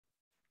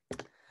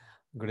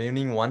Good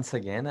evening once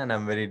again, and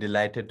I'm very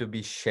delighted to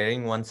be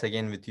sharing once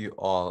again with you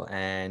all.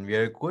 And we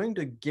are going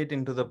to get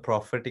into the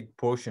prophetic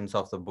portions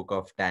of the book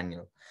of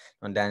Daniel.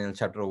 On Daniel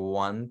chapter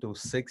 1 to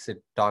 6,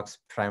 it talks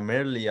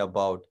primarily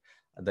about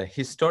the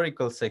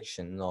historical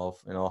section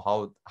of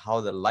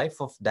how the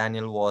life of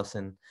Daniel was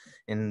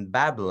in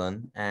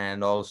Babylon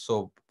and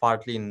also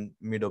partly in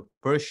Medo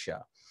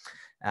Persia.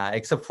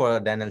 Except for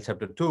Daniel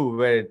chapter 2,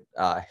 where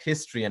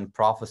history and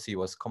prophecy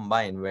was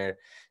combined, where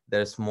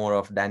there's more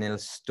of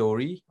Daniel's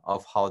story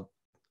of how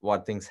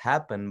what things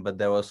happen, but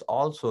there was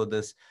also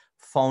this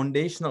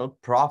foundational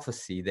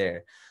prophecy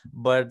there.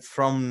 But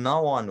from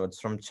now onwards,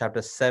 from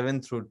chapter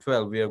 7 through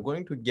 12, we are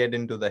going to get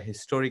into the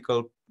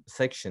historical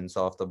sections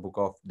of the book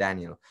of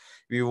Daniel.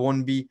 We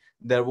won't be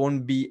There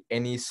won't be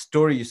any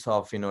stories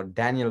of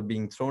Daniel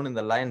being thrown in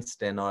the lion's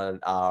den,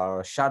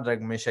 or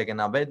Shadrach, Meshach,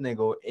 and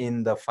Abednego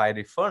in the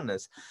fiery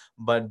furnace.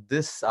 But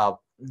this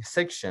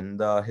section,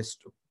 the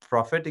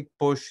prophetic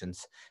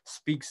portions,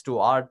 speaks to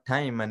our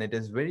time, and it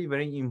is very,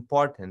 very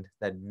important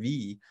that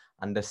we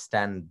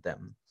understand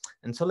them.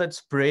 And so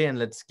let's pray and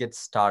let's get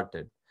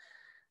started.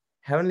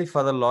 Heavenly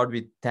Father, Lord,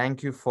 we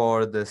thank you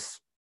for this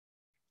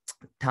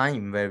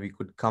time where we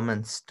could come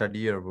and study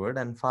your word.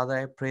 And Father,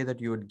 I pray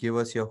that you would give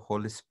us your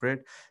Holy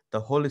Spirit,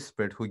 the Holy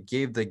Spirit who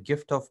gave the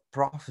gift of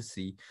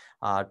prophecy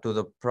to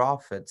the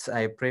prophets.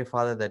 I pray,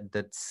 Father, that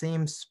that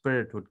same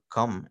Spirit would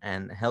come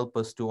and help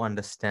us to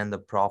understand the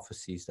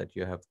prophecies that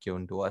you have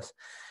given to us.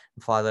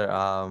 Father,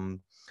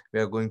 we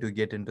are going to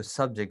get into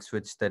subjects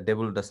which the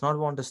devil does not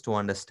want us to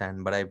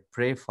understand. But I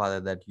pray, Father,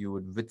 that you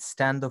would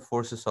withstand the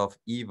forces of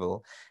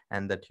evil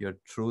and that your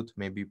truth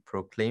may be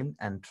proclaimed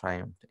and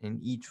triumphed in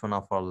each one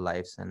of our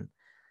lives. And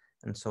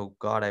so,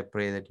 God, I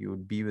pray that you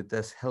would be with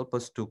us, help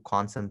us to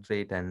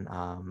concentrate and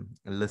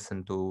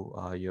listen to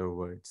your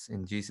words.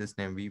 In Jesus'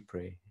 name we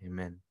pray.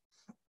 Amen.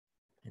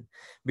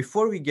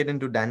 Before we get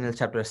into Daniel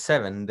chapter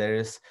 7, there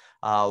is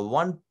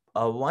one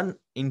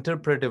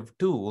interpretive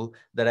tool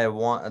that I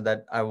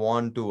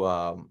want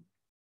to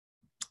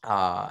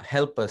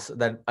help us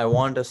that I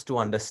want us to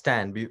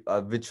understand,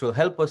 which will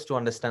help us to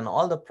understand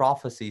all the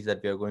prophecies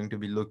that we are going to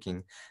be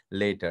looking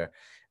later.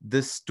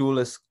 This tool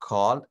is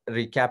called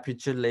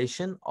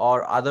recapitulation,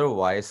 or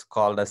otherwise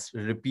called as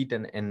repeat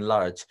and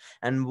enlarge.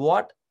 And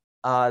what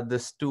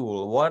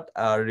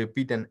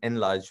repeat and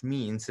enlarge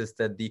means is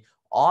that the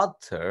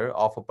author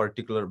of a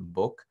particular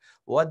book,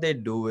 what they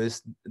do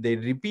is they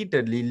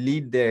repeatedly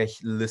lead their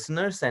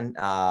listeners and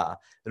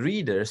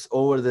readers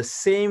over the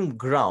same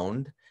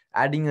ground,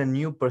 adding a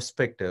new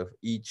perspective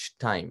each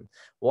time.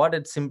 What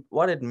it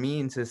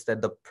means is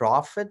that the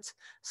prophets,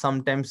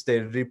 sometimes they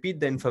repeat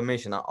the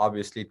information.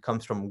 Obviously it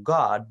comes from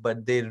God,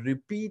 but they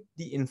repeat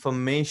the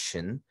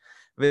information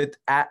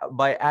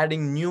by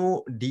adding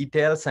new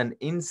details and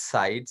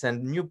insights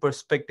and new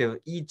perspective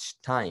each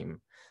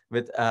time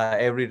with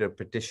every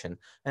repetition.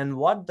 And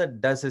what that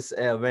does is,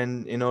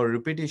 when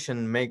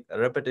repetition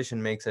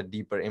makes a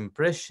deeper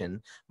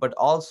impression, but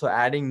also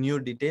adding new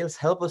details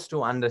help us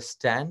to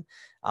understand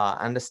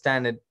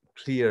it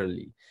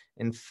clearly.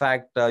 In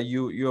fact,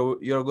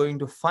 you're going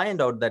to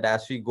find out that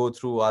as we go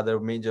through other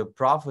major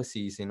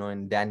prophecies,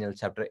 in Daniel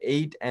chapter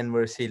 8 and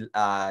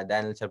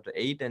Daniel chapter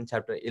 8 and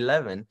chapter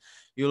 11,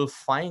 you'll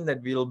find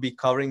that we'll be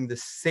covering the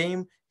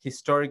same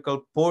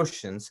historical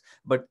portions,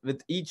 but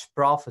with each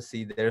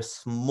prophecy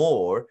there's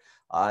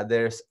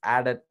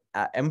added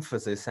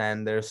emphasis,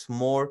 and there's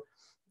more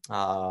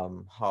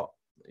how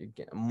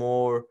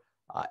more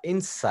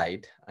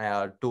insight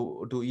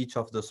to each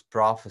of those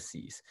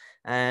prophecies.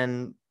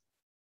 And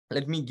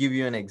let me give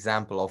you an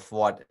example of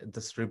what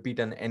this repeat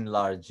and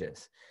enlarge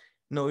is.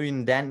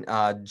 In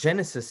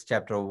Genesis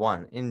chapter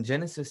 1,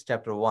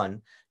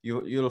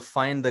 you'll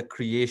find the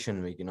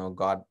creation week.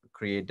 God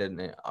created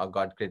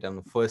on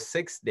the first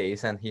 6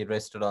 days, and he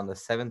rested on the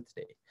seventh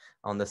day,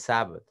 on the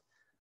Sabbath.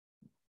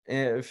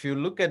 If you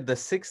look at the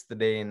sixth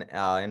day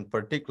in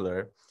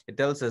particular, it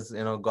tells us,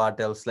 God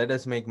tells, let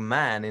us make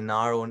man in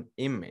our own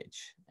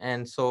image.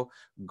 And so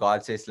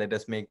God says, let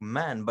us make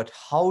man. But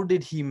how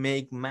did he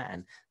make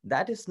man?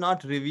 That is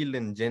not revealed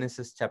in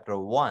Genesis chapter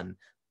 1.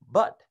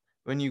 But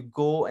when you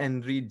go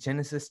and read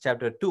Genesis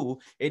chapter 2,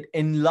 it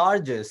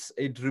enlarges,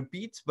 it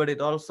repeats, but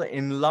it also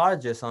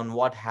enlarges on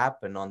what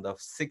happened on the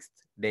sixth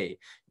day.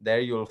 There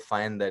you'll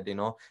find that,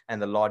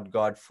 and the Lord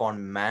God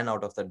formed man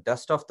out of the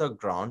dust of the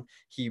ground.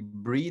 He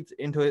breathed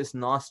into his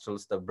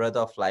nostrils the breath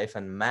of life,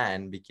 and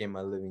man became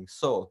a living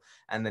soul.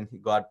 And then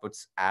God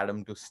puts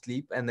Adam to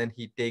sleep, and then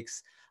he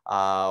takes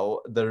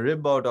the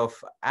rib out of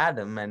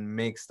Adam and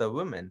makes the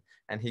woman,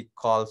 and he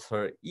calls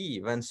her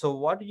Eve. And so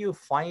what you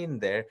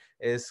find there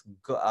is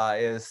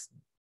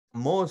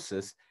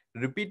Moses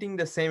repeating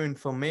the same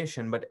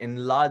information but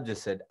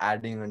enlarges it,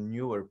 adding a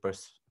newer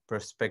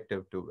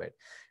perspective to it.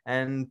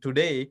 And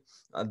today,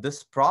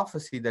 this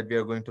prophecy that we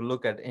are going to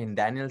look at in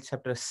Daniel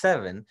chapter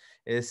 7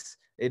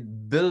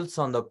 it builds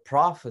on the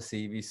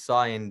prophecy we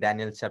saw in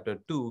Daniel chapter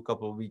 2 a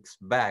couple of weeks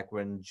back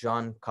when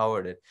John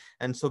covered it.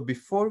 And so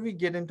before we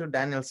get into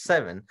Daniel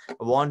 7,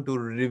 I want to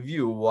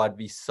review what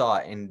we saw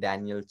in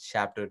Daniel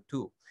chapter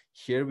 2.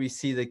 Here we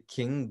see the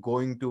king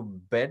going to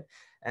bed,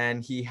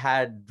 and he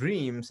had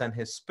dreams and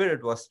his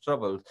spirit was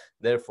troubled.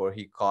 Therefore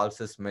he calls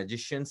his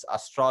magicians,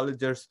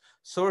 astrologers,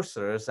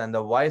 sorcerers, and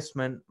the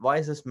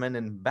wisest men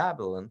in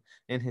Babylon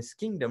in his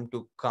kingdom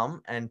to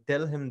come and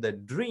tell him the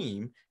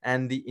dream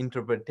and the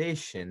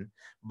interpretation,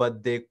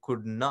 but they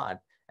could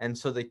not. And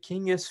so the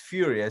king is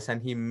furious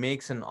and he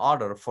makes an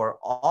order for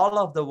all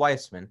of the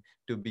wise men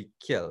to be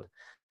killed.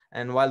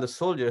 And while the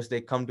soldiers,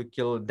 they come to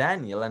kill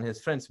Daniel and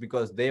his friends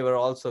because they were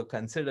also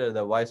considered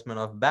the wise men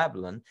of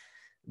Babylon.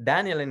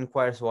 Daniel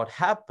inquires what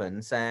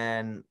happens,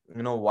 and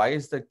why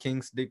is the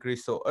king's decree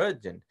so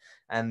urgent?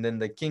 And then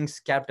the king's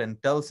captain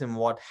tells him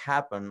what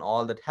happened,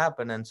 all that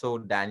happened. And so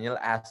Daniel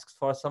asks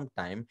for some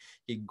time.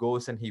 He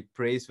goes and he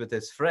prays with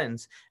his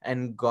friends,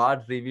 and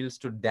God reveals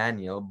to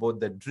Daniel both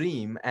the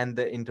dream and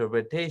the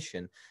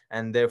interpretation.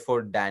 And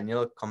therefore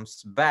Daniel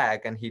comes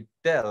back and he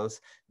tells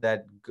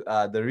that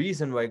the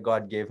reason why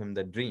God gave him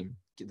the dream.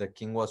 The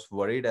king was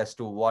worried as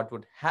to what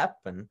would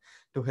happen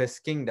to his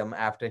kingdom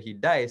after he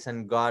dies,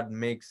 and God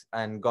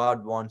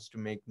wants to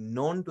make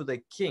known to the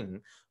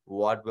king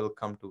what will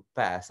come to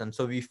pass. And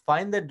so we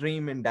find the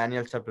dream in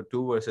Daniel chapter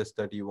 2 verses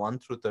 31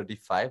 through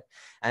 35,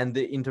 and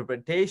the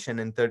interpretation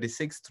in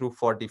 36 through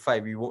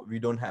 45. We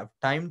don't have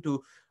time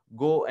to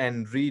go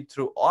and read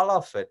through all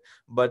of it,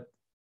 but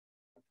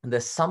the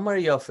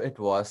summary of it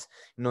was,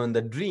 in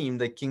the dream,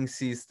 the king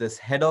sees this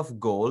head of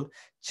gold,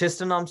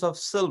 chest and arms of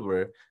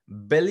silver,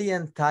 belly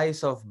and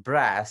thighs of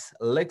brass,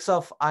 legs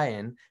of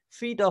iron,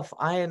 feet of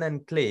iron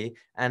and clay,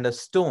 and a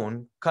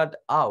stone cut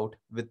out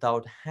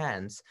without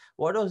hands.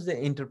 What was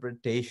the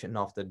interpretation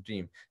of the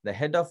dream? The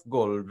head of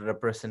gold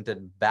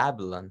represented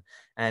Babylon,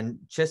 and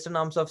chest and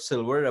arms of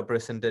silver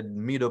represented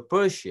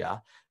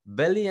Medo-Persia.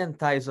 Belly and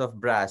thighs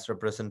of brass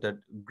represented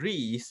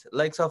Greece,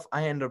 legs of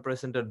iron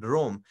represented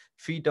Rome,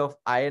 feet of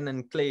iron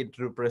and clay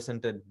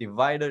represented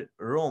divided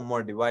Rome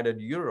or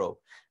divided Europe,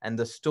 and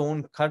the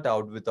stone cut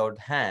out without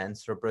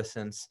hands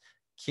represents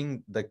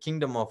the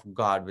kingdom of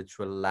God, which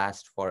will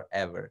last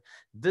forever.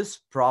 This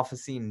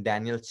prophecy in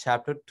Daniel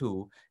chapter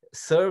 2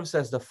 serves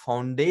as the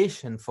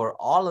foundation for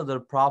all other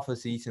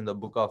prophecies in the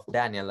book of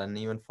Daniel and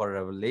even for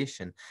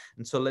Revelation.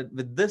 And so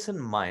with this in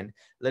mind,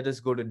 let us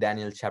go to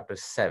Daniel chapter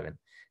 7.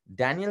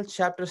 Daniel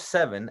chapter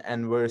 7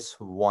 and verse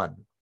 1.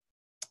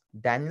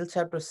 Daniel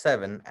chapter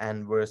 7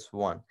 and verse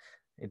 1.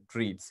 It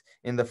reads,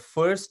 "In the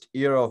first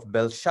year of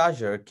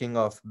Belshazzar, king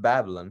of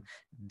Babylon,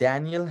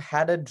 Daniel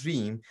had a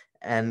dream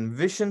and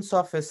visions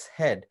of his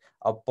head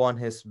upon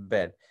his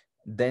bed.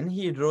 Then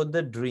he wrote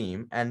the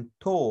dream and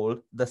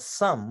told the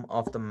sum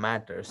of the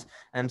matters."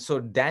 And so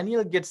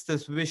Daniel gets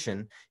this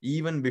vision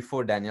even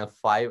before Daniel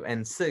 5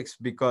 and 6,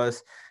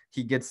 because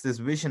he gets this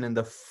vision in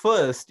the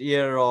first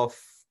year of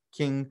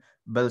King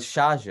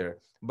Belshazzar.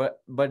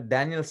 But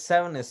Daniel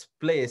 7 is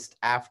placed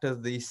after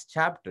these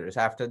chapters,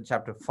 after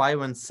chapter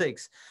 5 and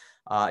 6,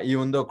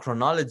 even though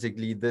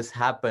chronologically this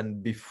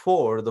happened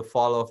before the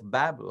fall of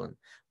Babylon.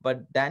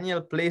 But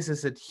Daniel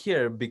places it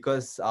here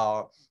because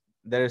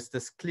there is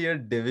this clear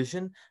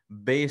division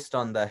based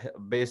on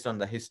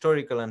the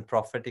historical and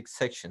prophetic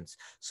sections.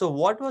 So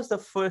what was the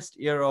first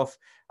year of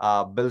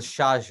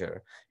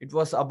Belshazzar? It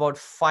was about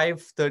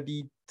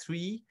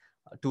 533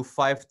 to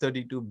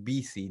 532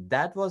 BC.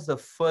 That was the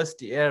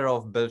first year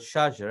of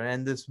Belshazzar,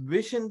 and this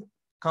vision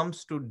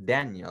comes to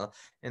Daniel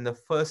in the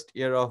first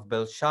year of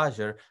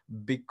Belshazzar,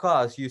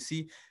 because you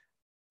see,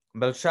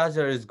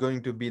 Belshazzar is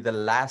going to be the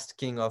last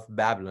king of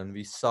Babylon.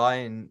 We saw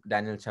in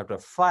Daniel chapter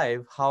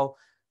 5 how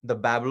the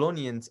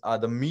Babylonians,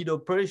 the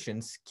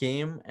Medo-Persians,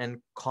 came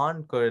and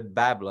conquered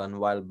Babylon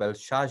while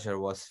Belshazzar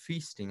was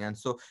feasting. And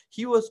so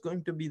he was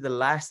going to be the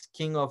last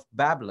king of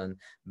Babylon.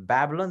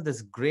 Babylon,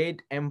 this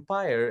great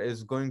empire,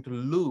 is going to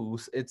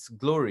lose its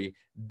glory.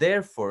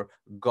 Therefore,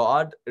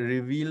 God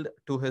revealed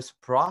to his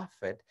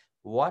prophet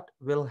what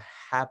will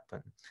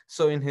happen.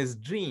 So in his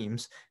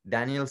dreams,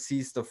 Daniel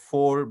sees the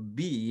four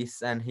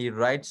beasts and he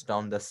writes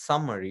down the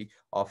summary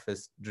of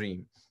his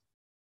dream.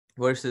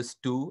 Verses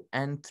 2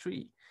 and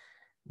 3.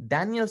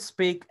 Daniel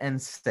spake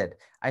and said,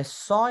 I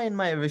saw in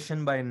my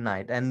vision by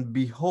night, and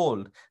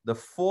behold, the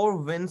four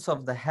winds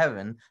of the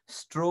heaven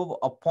strove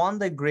upon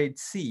the great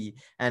sea,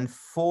 and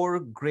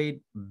four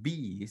great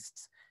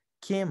beasts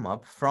came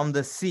up from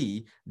the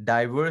sea,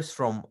 diverse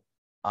from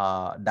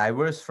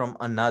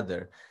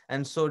another.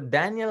 And so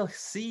Daniel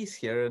sees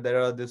here there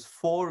are these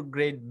four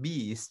great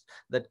beasts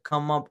that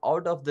come up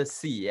out of the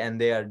sea, and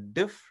they are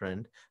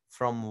different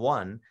from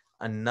one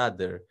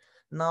another.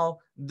 Now,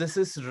 this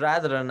is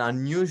rather an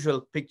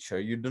unusual picture.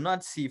 You do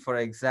not see, for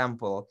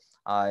example,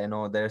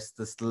 there's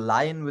this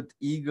lion with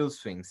eagle's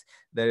wings.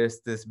 There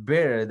is this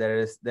bear. There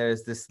is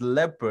this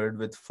leopard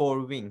with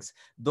four wings.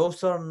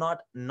 Those are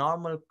not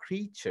normal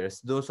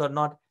creatures. Those are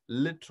not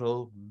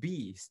literal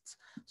beasts.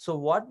 So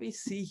what we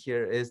see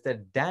here is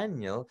that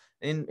Daniel,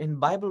 in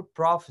Bible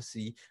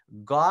prophecy,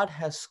 God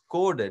has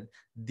coded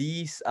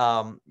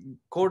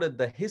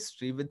the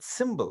history with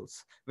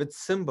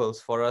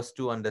symbols for us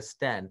to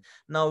understand.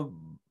 Now,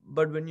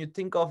 but when you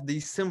think of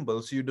these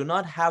symbols, you do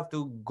not have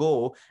to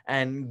go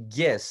and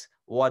guess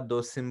what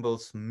those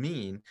symbols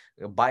mean,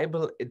 the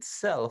Bible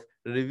itself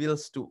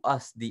reveals to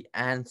us the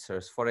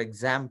answers. For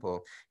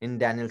example, in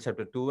Daniel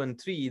chapter 2 and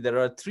 3, there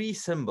are three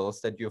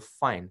symbols that you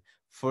find.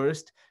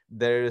 First,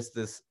 there is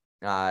this,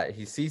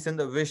 he sees in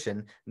the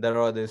vision, there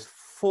are these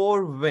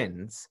four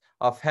winds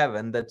of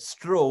heaven that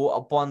strove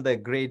upon the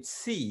great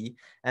sea,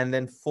 and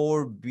then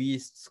four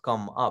beasts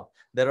come up.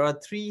 There are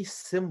three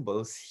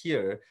symbols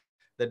here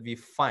that we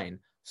find.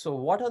 So,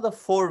 what are the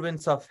four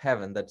winds of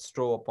heaven that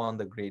strove upon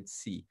the great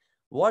sea?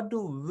 What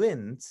do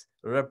winds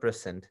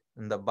represent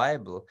in the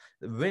Bible?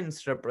 The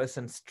winds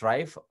represent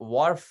strife,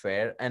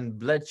 warfare, and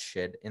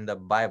bloodshed in the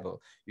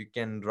Bible. You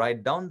can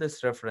write down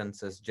these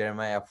references: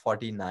 Jeremiah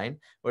 49,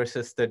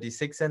 verses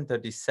 36 and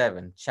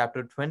 37,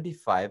 chapter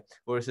 25,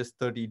 verses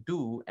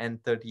 32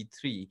 and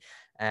 33,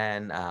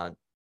 and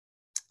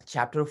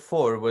chapter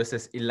 4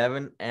 verses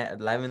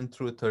 11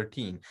 through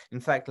 13. In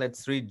fact,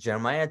 let's read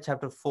Jeremiah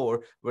chapter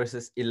 4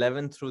 verses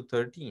 11 through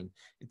 13.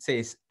 It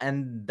says,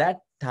 "And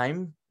that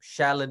time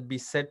shall it be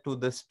said to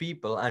this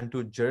people and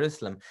to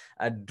Jerusalem,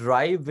 a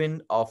dry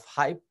wind of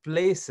high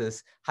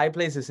places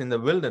in the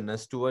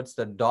wilderness towards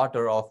the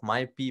daughter of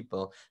my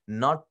people,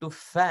 not to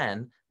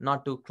fan,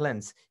 not to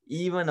cleanse,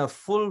 even a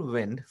full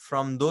wind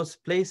from those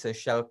places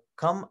shall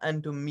come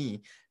unto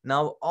me.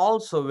 Now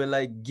also will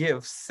I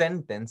give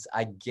sentence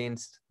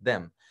against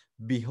them.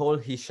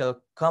 Behold, he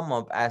shall come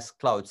up as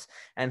clouds,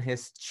 and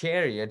his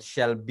chariot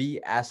shall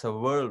be as a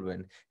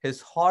whirlwind.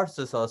 His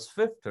horses are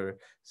swifter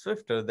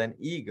than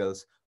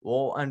eagles.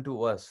 Woe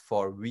unto us,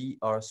 for we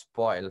are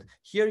spoiled."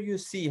 Here you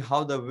see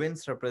how the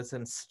winds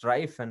represent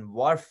strife and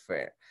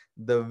warfare.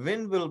 The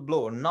wind will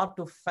blow not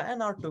to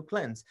fan or to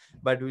cleanse,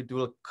 but it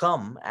will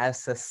come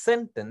as a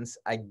sentence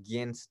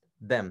against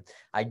them,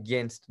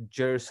 against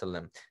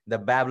Jerusalem. The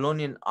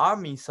Babylonian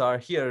armies are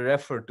here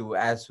referred to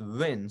as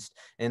winds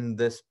in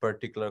this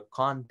particular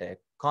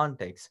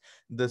context.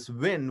 This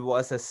wind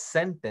was a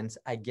sentence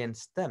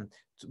against them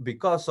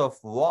because of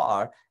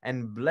war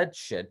and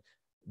bloodshed.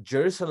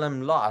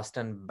 Jerusalem lost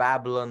and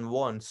Babylon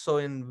won. So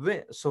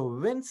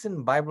winds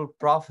in Bible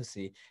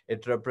prophecy,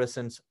 it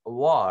represents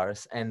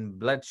wars and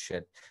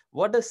bloodshed.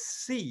 What does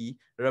sea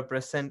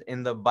represent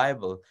in the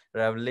Bible?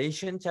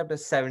 Revelation chapter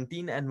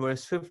 17 and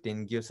verse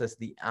 15 gives us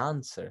the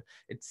answer.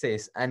 It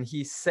says, "And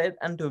he said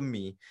unto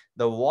me,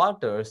 the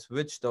waters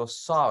which thou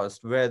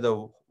sawest where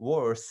the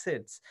war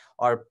sits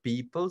are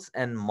peoples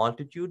and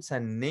multitudes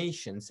and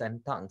nations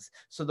and tongues."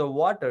 So the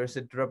waters,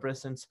 it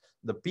represents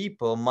the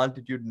people,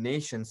 multitude,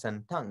 nations,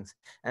 and tongues.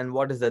 And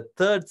what is the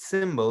third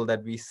symbol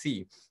that we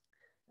see?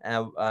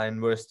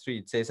 In verse 3,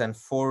 it says, "And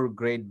four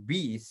great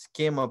beasts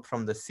came up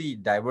from the sea,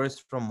 diverse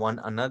from one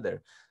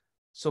another."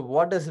 So,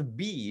 what does a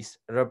beast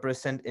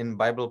represent in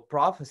Bible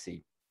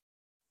prophecy?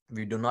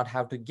 We do not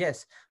have to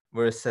guess.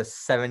 Verses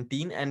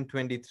 17 and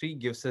 23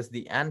 gives us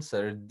the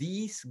answer.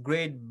 "These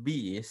great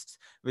beasts,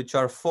 which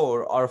are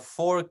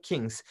four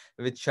kings,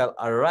 which shall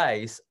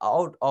arise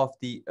out of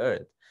the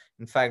earth."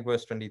 In fact,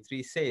 verse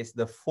 23 says,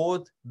 "The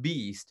fourth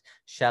beast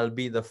shall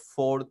be the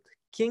fourth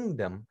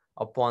kingdom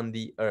upon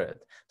the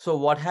earth." So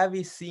what have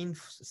we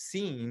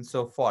seen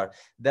so far?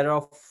 There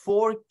are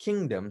four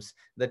kingdoms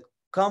that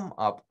come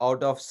up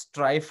out of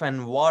strife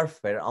and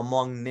warfare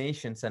among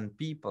nations and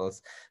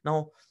peoples.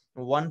 Now,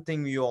 one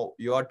thing you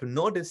ought to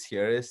notice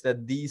here is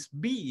that these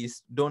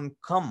beasts don't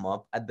come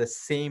up at the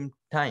same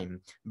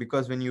time,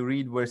 because when you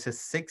read verses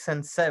 6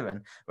 and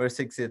 7, verse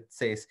 6, it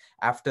says,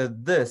 "After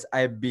this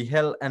I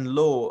beheld, and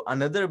lo,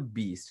 another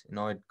beast."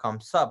 It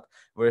comes up.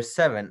 Verse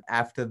 7,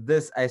 "After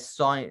this I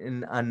saw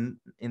in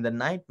the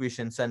night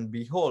visions, and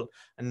behold,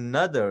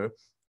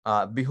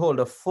 behold,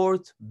 a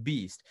fourth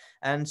beast."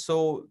 And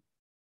so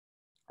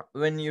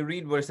when you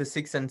read verses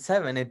 6 and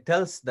 7, it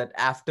tells that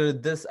after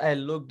this I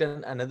looked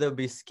and another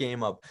beast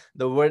came up.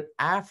 The word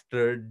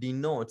 "after"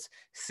 denotes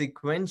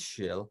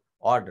sequential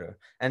order.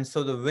 And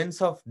so the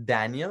winds of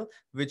Daniel,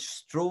 which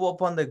strove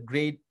upon the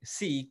great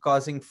sea,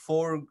 causing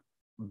four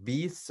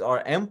beasts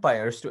or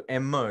empires to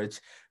emerge,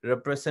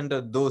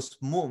 represented those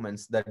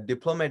movements, that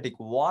diplomatic,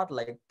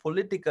 warlike,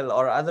 political,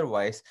 or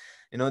otherwise,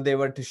 they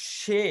were to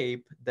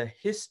shape the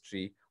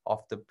history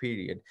of the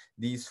period.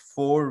 These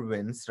four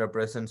winds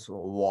represents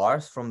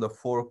wars from the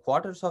four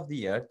quarters of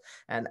the earth,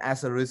 and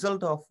as a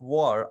result of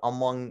war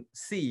among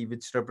sea,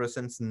 which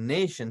represents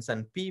nations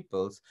and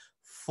peoples,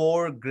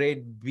 four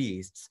great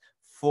beasts,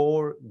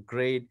 four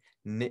great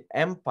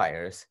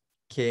empires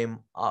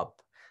came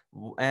up.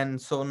 And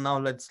so now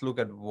let's look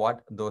at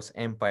what those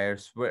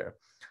empires were.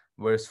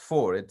 Verse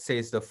 4, it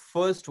says, "The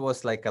first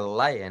was like a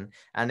lion,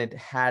 and it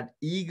had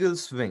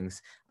eagle's wings.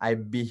 I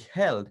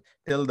beheld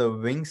till the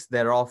wings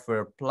thereof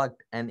were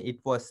plucked, and it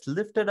was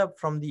lifted up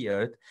from the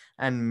earth,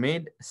 and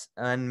made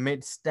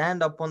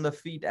stand upon the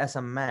feet as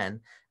a man,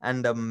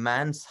 and a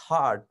man's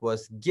heart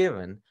was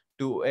given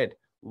to it."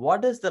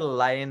 What does the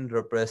lion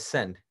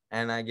represent?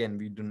 And again,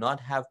 we do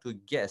not have to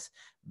guess,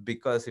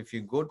 because if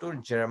you go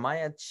to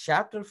Jeremiah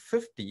chapter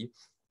 50,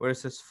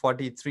 verses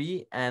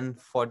 43 and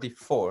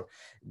 44,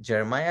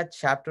 Jeremiah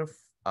chapter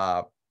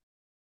uh,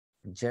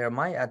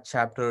 Jeremiah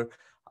chapter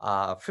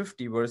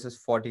 50 verses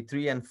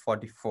 43 and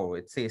 44.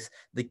 It says,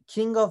 the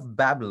king of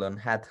Babylon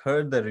hath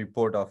heard the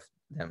report of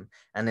them,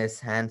 and his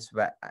hands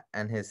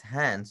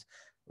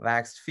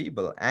waxed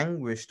feeble.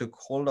 Anguish took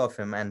hold of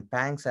him, and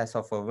pangs as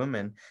of a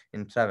woman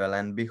in travail.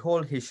 And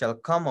behold, he shall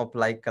come up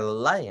like a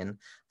lion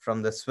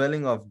from the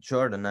swelling of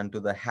Jordan unto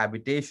the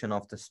habitation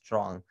of the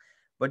strong.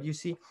 But you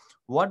see,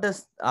 what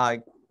does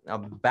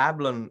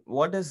Babylon,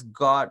 what does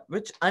God,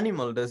 which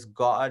animal does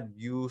God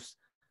use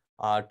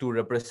to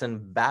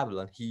represent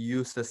Babylon? He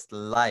uses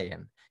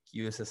lion. He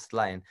uses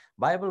lion.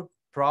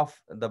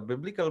 The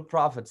biblical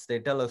prophets, they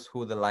tell us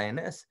who the lion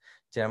is.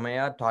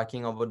 Jeremiah,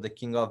 talking about the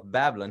king of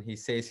Babylon, he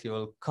says he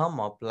will come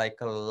up like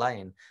a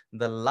lion.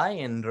 The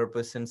lion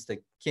represents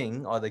the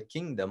king or the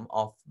kingdom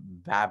of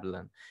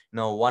Babylon.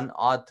 Now, one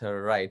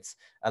author writes,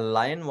 a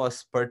lion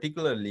was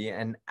particularly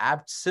an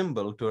apt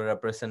symbol to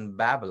represent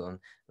Babylon.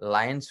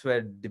 Lions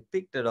were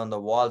depicted on the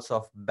walls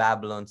of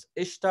Babylon's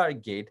Ishtar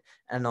Gate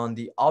and on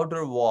the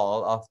outer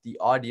wall of the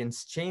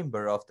audience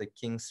chamber of the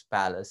king's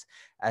palace.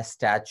 A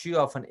statue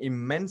of an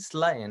immense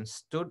lion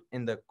stood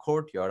in the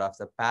courtyard of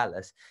the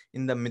palace.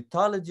 In the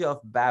mythology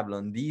of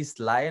Babylon, these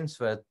lions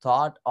were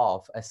thought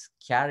of as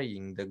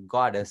carrying the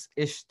goddess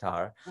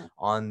Ishtar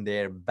on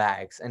their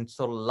backs. And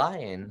so,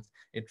 lions,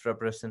 it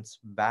represents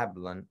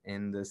Babylon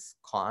in this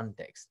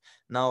context.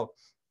 Now,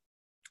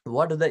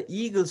 what do the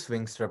eagle's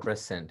wings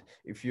represent?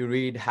 If you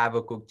read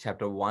Habakkuk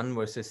chapter 1,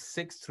 verses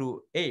 6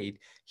 through 8,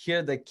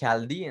 here the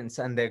Chaldeans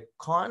and their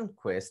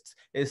conquests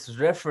is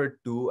referred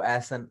to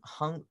as an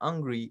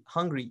hungry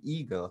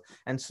eagle.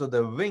 And so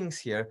the wings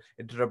here,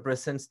 it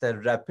represents the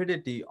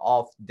rapidity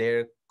of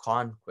their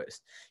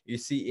conquest. You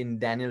see, in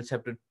Daniel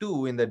chapter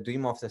 2, in the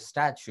dream of the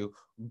statue,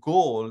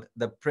 gold,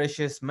 the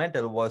precious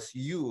metal, was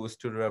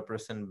used to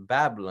represent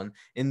Babylon.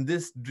 In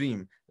this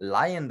dream,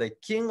 lion, the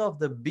king of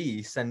the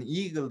beasts, and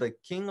eagle, the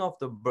king of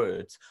the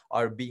birds,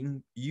 are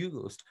being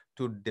used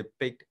to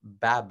depict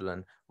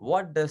Babylon.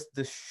 What does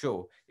this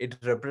show? It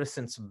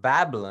represents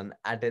Babylon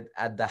at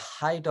the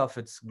height of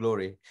its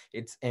glory.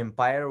 Its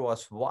empire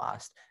was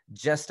vast.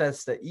 Just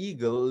as the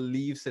eagle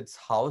leaves its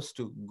house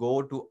to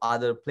go to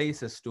other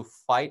places to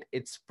fight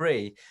its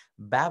prey,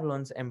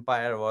 Babylon's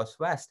empire was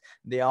vast.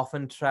 They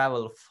often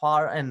travel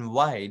far and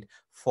wide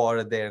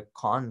for their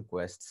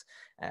conquests.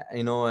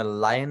 A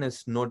lion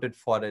is noted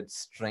for its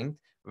strength,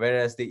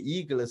 whereas the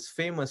eagle is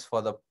famous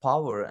for the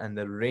power and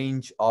the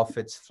range of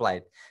its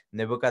flight.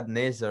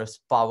 Nebuchadnezzar's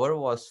power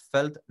was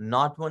felt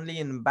not only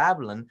in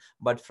Babylon,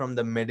 but from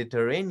the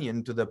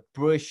Mediterranean to the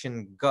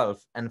Persian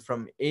Gulf and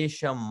from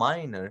Asia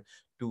Minor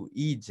to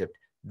Egypt.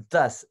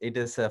 Thus it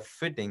is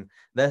fitting,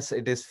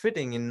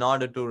 in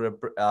order to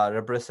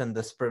represent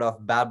the spread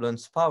of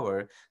Babylon's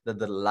power, that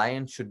the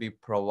lion should be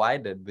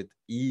provided with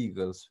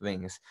eagle's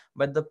wings.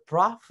 But the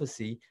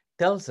prophecy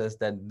tells us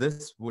that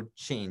this would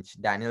change.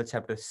 Daniel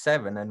chapter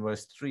 7 and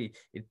verse 3,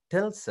 it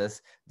tells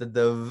us that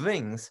the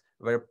wings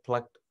were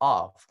plucked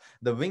off.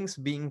 The wings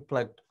being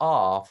plucked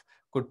off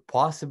could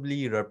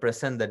possibly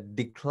represent the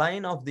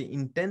decline of the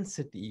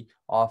intensity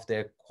of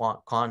their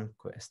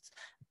conquests.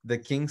 The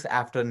kings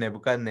after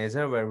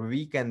Nebuchadnezzar were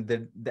weak, and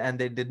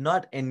they did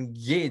not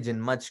engage in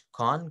much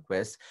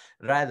conquest.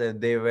 Rather,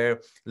 they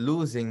were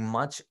losing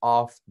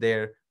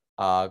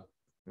uh,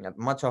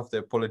 much of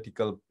their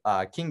political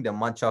kingdom,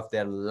 much of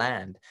their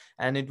land.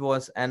 And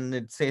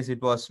it says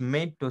it was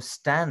made to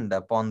stand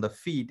up on the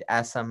feet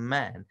as a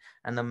man,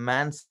 and a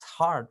man's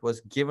heart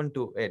was given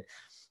to it.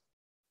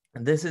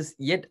 This is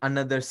yet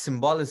another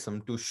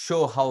symbolism to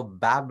show how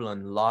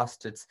Babylon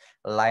lost its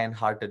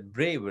lion-hearted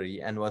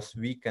bravery and was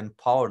weak and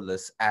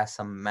powerless as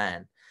a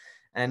man.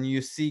 And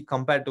you see,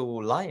 compared to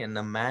lion,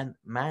 a man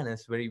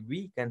is very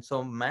weak, and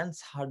so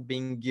man's heart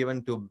being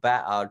given to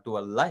a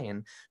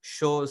lion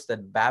shows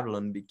that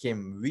Babylon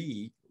became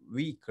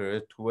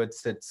weaker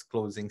towards its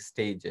closing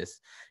stages.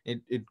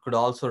 It could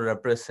also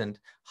represent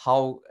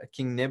how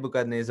King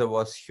Nebuchadnezzar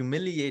was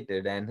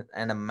humiliated, and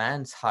a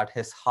man's heart,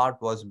 his heart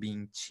was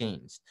being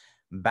changed.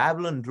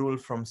 Babylon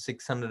ruled from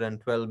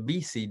 612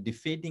 BC,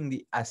 defeating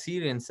the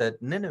Assyrians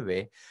at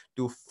Nineveh,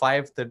 to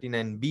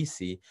 539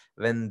 BC,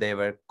 when they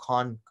were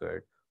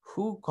conquered.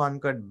 Who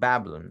conquered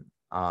Babylon?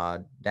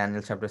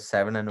 Daniel chapter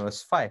 7 and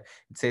verse 5.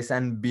 It says,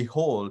 and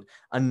behold,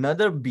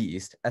 another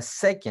beast, a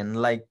second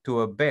like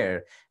to a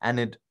bear, and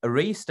it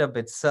raised up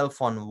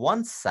itself on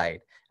one side,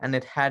 and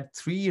it had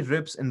three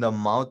ribs in the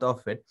mouth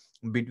of it,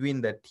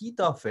 between the teeth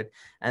of it.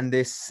 And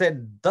they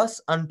said thus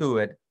unto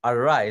it,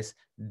 arise,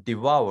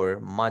 devour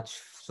much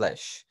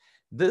flesh.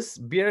 This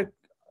bear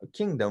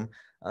kingdom,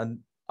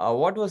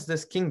 what was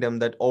this kingdom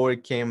that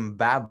overcame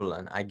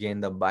Babylon?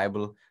 Again, the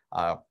Bible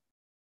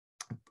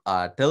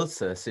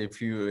tells us. If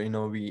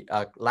we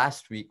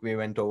last week we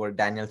went over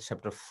Daniel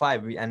chapter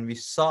 5, and we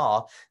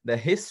saw the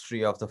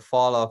history of the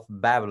fall of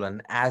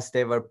Babylon, as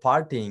they were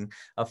parting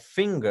a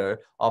finger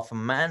of a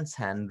man's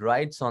hand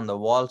writes on the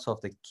walls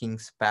of the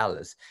king's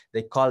palace.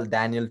 They call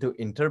Daniel to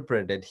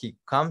interpret it. He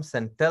comes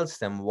and tells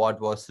them what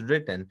was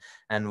written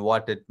and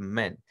what it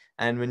meant.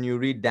 And when you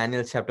read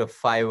Daniel chapter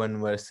 5 and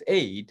verse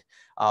 8,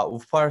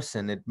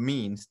 Upharsin, it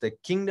means the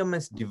kingdom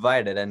is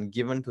divided and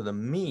given to the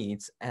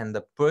Medes and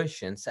the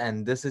Persians,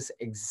 and this is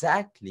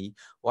exactly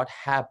what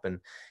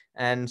happened.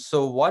 And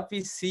so what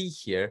we see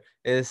here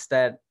is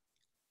that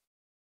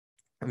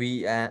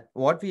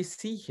what we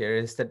see here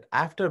is that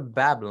after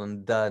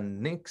Babylon, the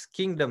next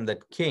kingdom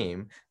that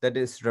came, that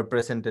is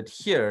represented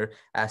here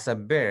as a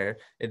bear,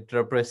 it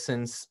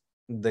represents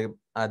the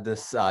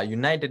this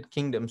United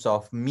Kingdoms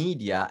of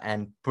Media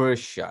and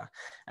Persia.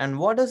 And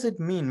what does it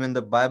mean when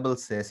the Bible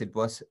says it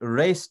was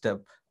raised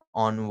up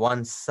on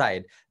one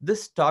side?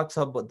 This talks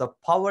about the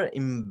power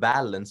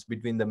imbalance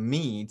between the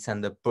Medes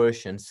and the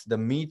Persians. The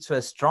Medes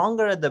were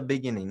stronger at the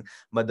beginning,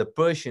 but the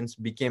Persians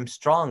became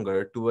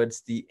stronger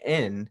towards the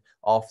end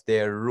of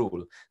their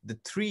rule. The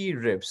three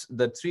ribs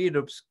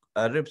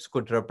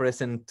could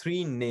represent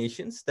three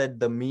nations that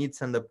the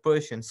Medes and the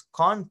Persians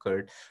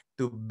conquered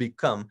to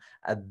become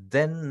a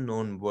then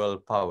known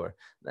world power.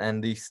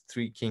 And these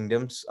three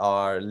kingdoms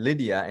are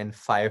Lydia in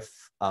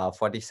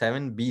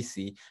 547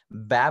 BC,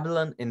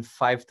 Babylon in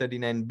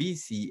 539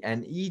 BC,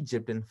 and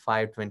Egypt in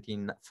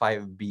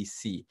 525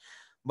 BC.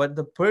 But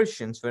the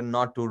Persians were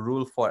not to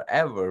rule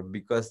forever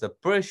because the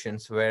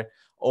Persians were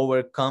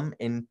overcome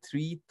in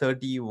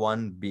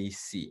 331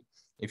 BC.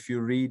 If you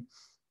read,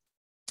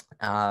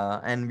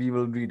 and we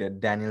will read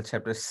it, Daniel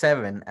chapter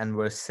 7 and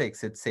verse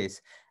 6, it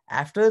says,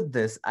 "After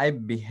this I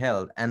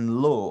beheld, and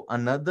lo,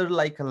 another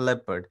like a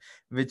leopard,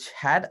 which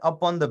had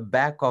upon the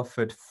back of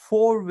it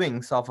 4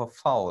 wings of a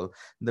fowl.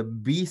 The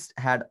beast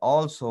had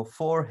also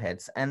 4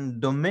 heads,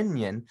 and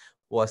dominion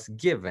was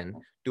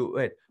given to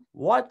it."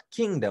 What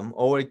kingdom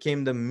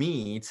overcame the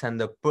Medes and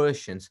the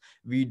Persians?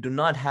 We do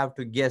not have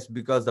to guess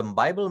because the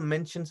Bible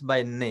mentions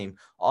by name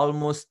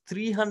almost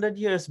 300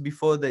 years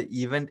before the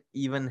event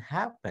even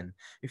happened.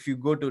 If you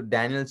go to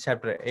Daniel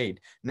chapter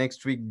 8,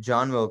 next week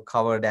John will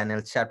cover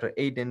Daniel chapter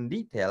 8 in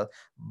detail.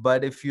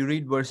 But if you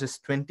read verses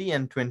 20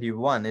 and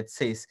 21, it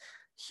says,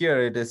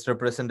 here it is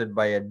represented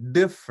by a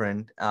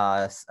different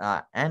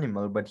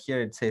animal, but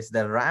here it says,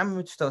 "The ram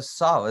which thou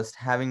sawest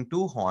having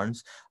 2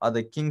 horns are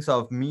the kings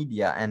of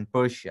Media and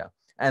Persia.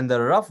 And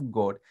the rough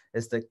goat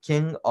is the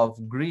king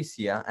of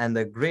Grecia, and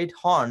the great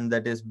horn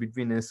that is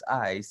between his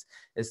eyes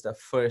is the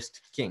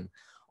first king."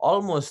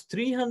 Almost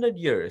 300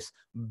 years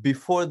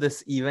before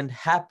this event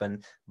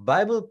happened,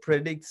 Bible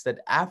predicts that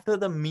after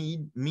the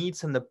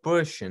Medes and the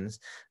Persians,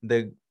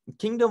 the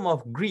kingdom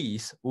of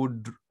Greece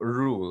would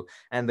rule,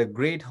 and the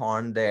great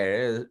horn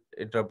there,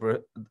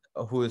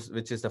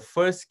 which is the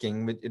first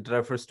king, it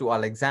refers to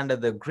Alexander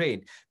the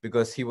Great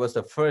because he was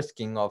the first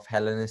king of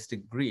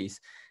Hellenistic Greece.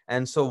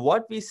 And so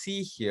what we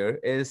see here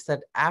is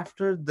that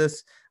after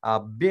this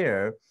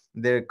bear,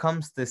 there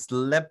comes this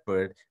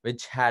leopard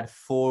which had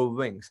 4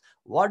 wings.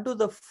 What do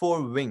the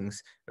 4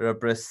 wings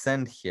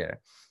represent here?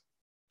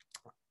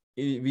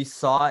 We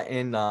saw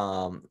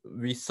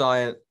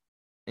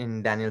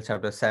in Daniel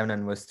chapter 7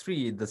 and verse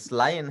 3, this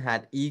lion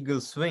had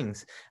eagle's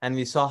wings, and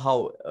we saw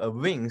how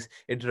wings,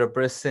 it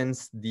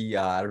represents the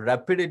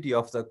rapidity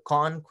of the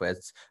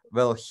conquests.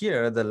 Well,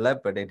 here the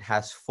leopard, it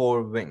has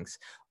 4 wings.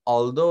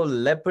 Although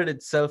leopard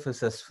itself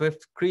is a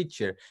swift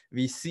creature,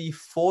 we see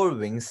 4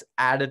 wings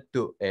added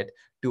to it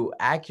to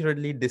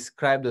accurately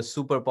describe the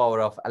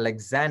superpower of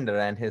Alexander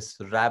and his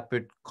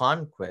rapid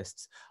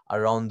conquests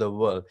around the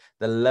world.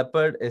 The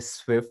leopard is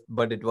swift,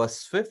 but it was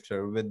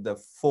swifter with the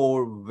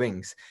 4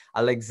 wings.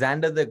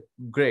 Alexander the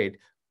Great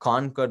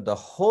conquered the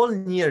whole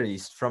Near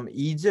East from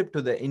Egypt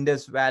to the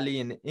Indus Valley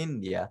in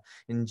India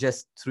in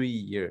just 3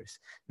 years.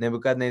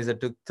 Nebuchadnezzar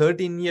took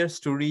 13 years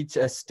to reach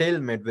a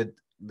stalemate with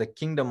the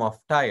kingdom of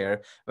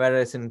Tyre,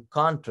 whereas in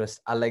contrast,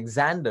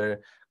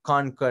 Alexander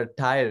conquered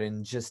Tyre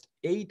in just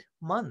 8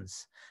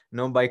 months.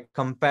 By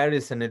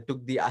comparison, it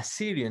took the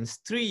Assyrians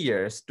 3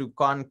 years to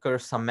conquer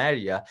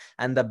Samaria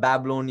and the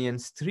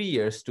Babylonians 3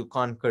 years to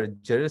conquer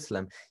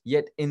Jerusalem.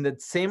 Yet in the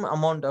same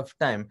amount of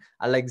time,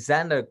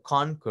 Alexander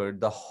conquered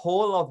the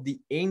whole of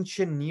the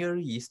ancient Near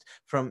East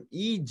from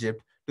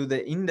Egypt to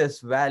the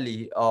Indus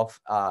Valley of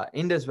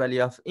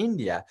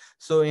India.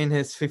 So in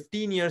his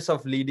 15 years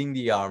of leading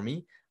the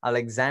army,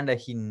 Alexander,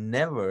 he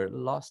never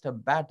lost a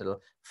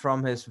battle.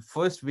 From his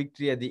first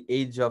victory at the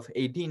age of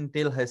 18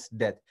 till his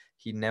death,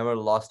 he never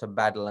lost a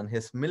battle, and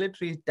his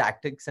military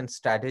tactics and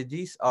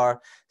strategies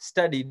are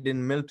studied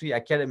in military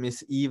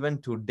academies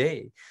even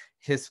today.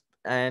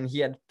 And he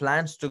had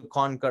plans to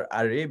conquer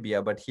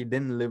Arabia, but he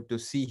didn't live to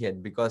see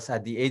it because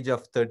at the age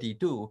of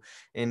 32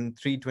 in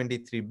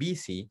 323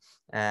 BC,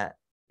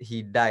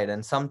 he died,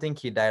 and some think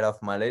he died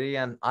of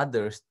malaria, and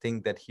others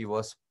think that he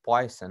was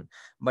poisoned.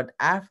 But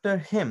after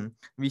him,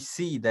 we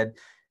see that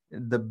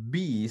the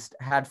beast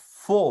had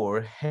 4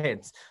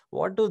 heads.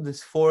 What do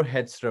these 4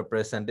 heads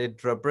represent?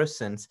 It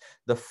represents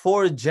the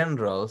 4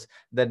 generals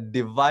that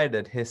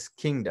divided his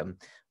kingdom.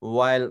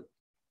 When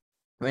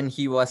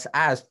he was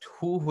asked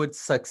who would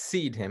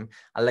succeed him,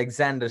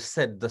 Alexander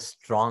said the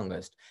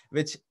strongest,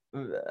 which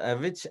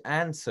which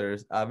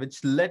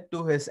led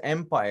to his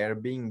empire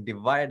being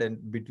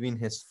divided between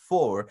his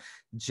four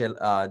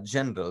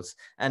generals.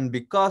 And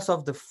because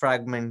of the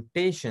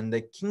fragmentation,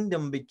 the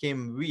kingdom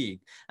became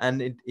weak,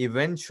 and it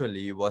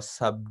eventually was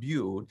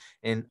subdued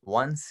in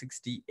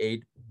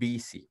 168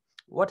 BC.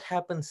 What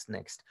happens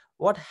next?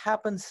 What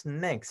happens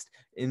next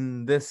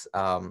in this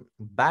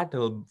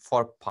battle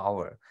for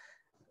power?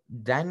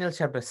 Daniel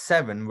chapter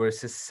 7,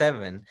 verses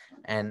 7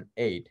 and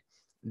 8.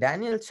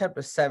 Daniel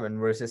chapter 7,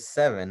 verses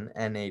 7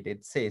 and 8,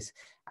 it says,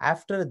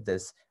 "After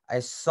this, I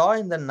saw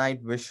in the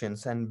night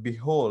visions, and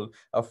behold,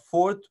 a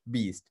fourth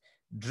beast,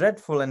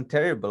 dreadful and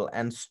terrible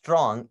and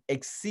strong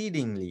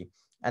exceedingly,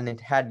 and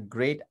it had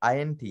great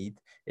iron teeth.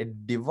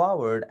 It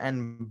devoured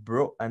and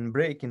broke and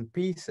brake in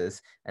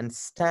pieces, and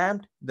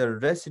stamped the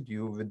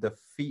residue with the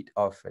feet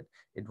of it.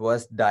 It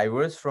was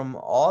diverse from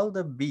all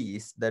the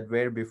beasts that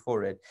were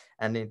before it,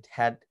 and it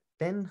had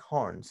 10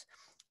 horns.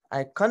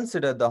 I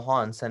considered the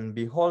horns, and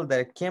behold,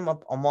 there came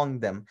up among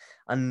them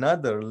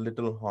another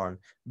little horn,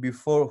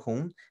 before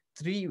whom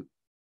three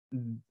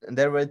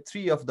there were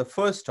three of the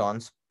first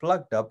horns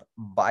plucked up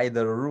by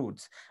the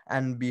roots.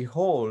 And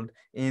behold,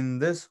 in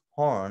this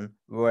horn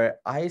were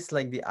eyes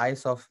like the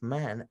eyes of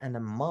man, and a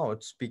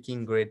mouth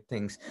speaking great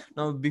things."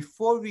 Now,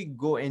 before we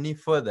go any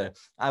further,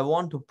 I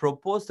want to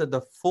propose that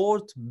the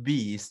fourth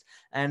beast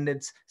and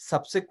its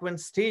subsequent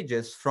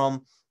stages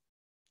form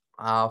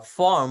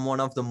one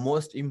of the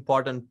most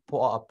important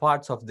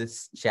parts of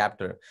this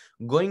chapter.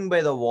 Going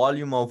by the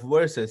volume of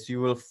verses, you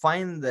will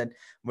find that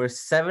verse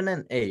 7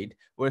 and 8,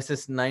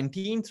 verses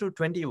 19 through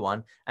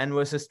 21, and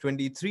verses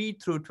 23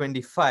 through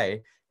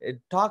 25,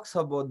 it talks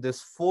about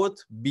this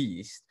fourth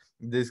beast,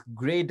 this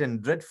great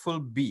and dreadful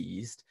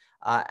beast.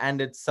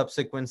 And its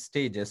subsequent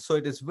stages. So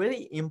it is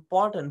very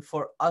important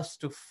for us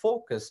to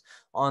focus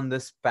on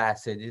this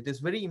passage. It is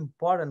very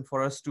important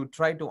for us to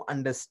try to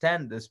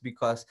understand this,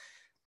 because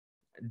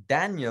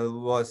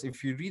Daniel was,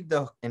 if you read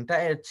the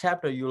entire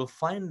chapter, you will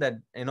find that,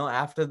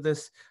 after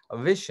this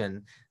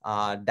vision,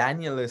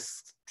 Daniel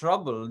is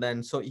troubled.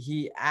 And so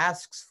he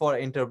asks for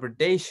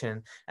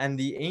interpretation, and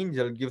the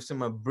angel gives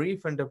him a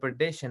brief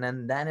interpretation.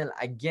 And Daniel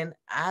again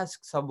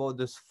asks about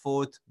this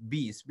fourth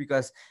beast,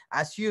 because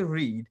as you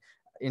read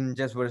in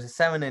just verses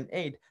 7 and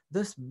 8,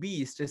 this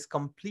beast is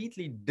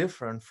completely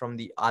different from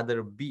the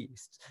other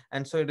beasts.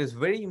 And so it is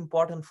very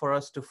important for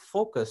us to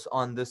focus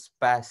on this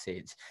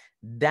passage.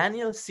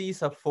 Daniel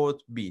sees a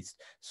fourth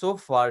beast. So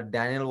far,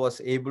 Daniel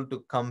was able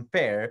to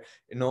compare,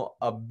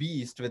 a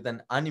beast with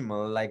an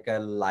animal like a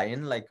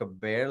lion, like a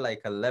bear,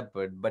 like a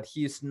leopard, but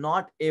he is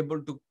not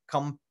able to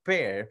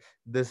compare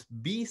this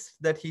beast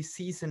that he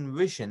sees in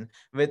vision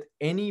with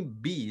any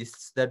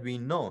beasts that we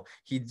know.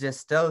 He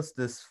just tells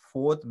this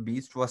fourth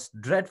beast was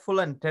dreadful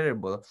and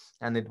terrible,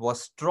 and it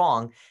was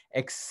strong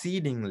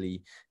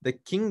exceedingly. The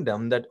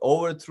kingdom that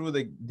overthrew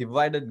the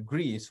divided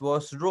Greece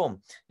was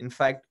Rome. In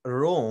fact,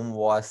 Rome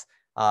was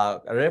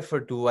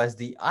referred to as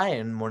the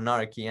Iron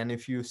Monarchy. And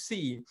if you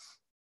see,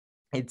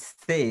 it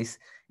says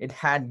it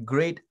had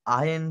great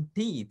iron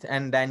teeth.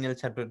 And Daniel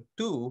chapter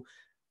 2,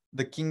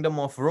 the kingdom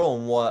of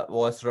Rome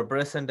was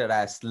represented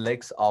as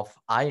legs of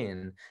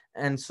iron.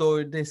 And so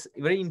it is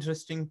very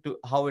interesting to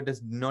how it is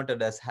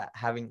denoted as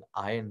having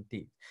iron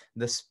teeth.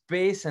 The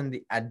space and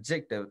the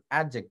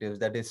adjectives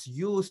that is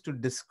used to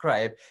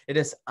describe it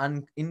is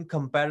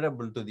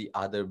incomparable to the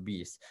other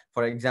beasts.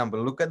 For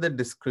example, look at the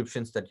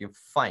descriptions that you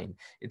find.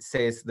 It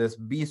says this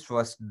beast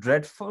was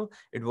dreadful,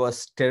 it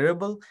was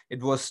terrible,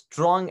 it was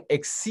strong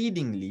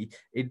exceedingly,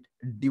 it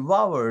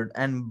devoured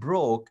and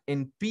broke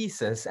in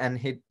pieces, and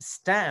it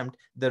stamped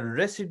the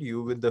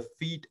residue with the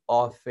feet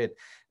of it.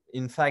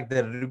 In fact,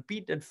 the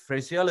repeated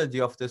phraseology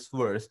of this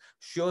verse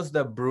shows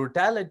the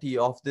brutality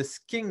of this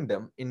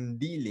kingdom in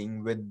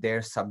dealing with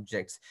their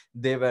subjects.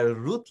 They were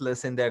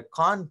ruthless in their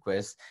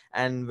conquest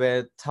and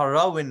were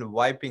thorough in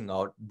wiping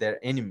out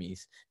their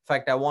enemies. In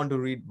fact, I want to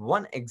read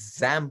one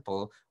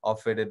example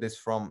of it. It is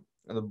from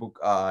the book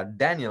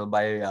Daniel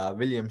by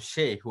William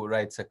Shea, who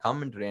writes a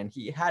commentary, and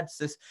he had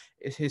this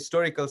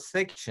historical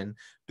section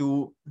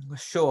to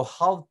show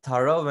how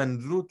thorough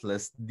and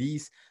ruthless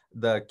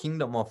the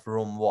kingdom of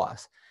Rome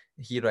was.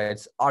 He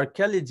writes,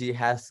 "Archaeology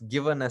has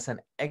given us an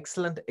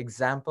excellent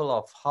example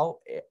of how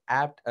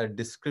apt a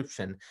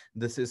description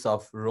this is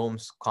of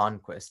Rome's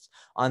conquest.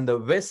 On the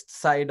west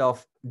side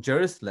of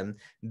Jerusalem,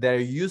 there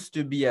used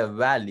to be a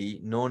valley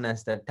known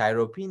as the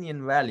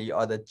Tyropenian Valley,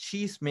 or the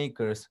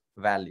Cheesemakers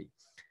Valley.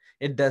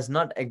 It does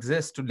not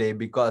exist today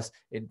because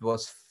it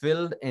was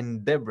filled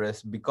in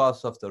debris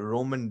because of the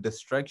Roman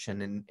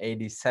destruction in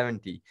AD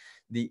 70.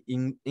 The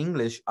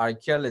English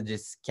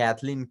archaeologist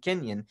Kathleen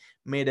Kenyon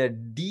made a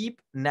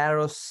deep,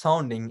 narrow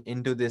sounding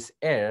into this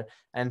air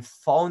and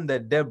found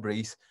that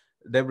debris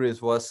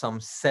was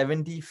some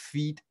 70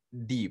 feet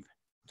deep.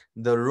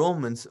 The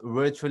Romans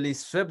virtually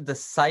swept the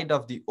site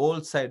of the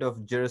old site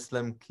of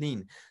Jerusalem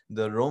clean.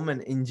 The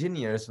Roman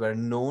engineers were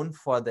known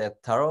for their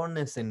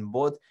thoroughness in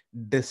both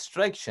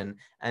destruction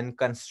and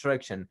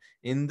construction.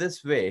 In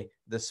this way,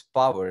 this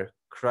power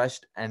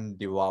crushed and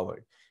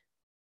devoured."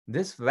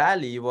 This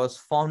valley was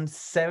found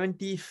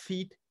 70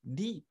 feet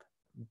deep.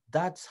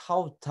 That's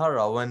how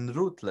thorough and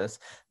ruthless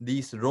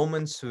these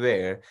Romans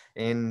were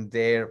in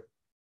their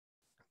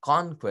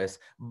conquest.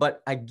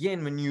 But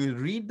again, when you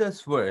read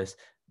this verse,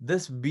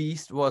 this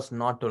beast was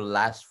not to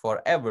last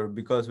forever,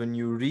 because when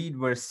you read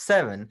verse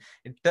 7,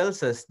 it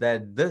tells us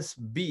that this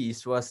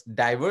beast was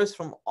diverse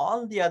from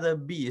all the other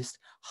beasts.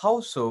 How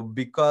so?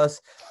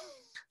 Because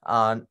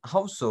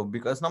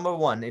number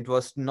one, it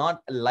was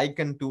not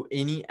likened to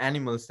any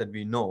animals that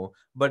we know.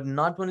 But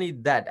not only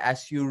that,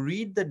 as you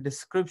read the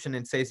description,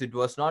 it says it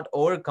was not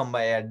overcome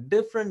by a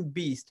different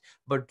beast,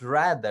 but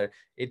rather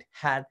it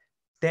had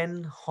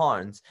 10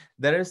 horns.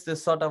 There is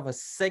this sort of a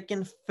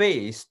second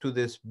phase to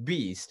this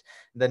beast.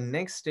 The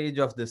next stage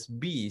of this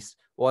beast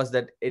was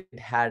that it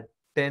had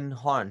 10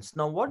 horns.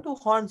 Now, what do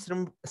horns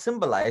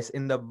symbolize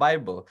in the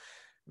Bible?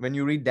 When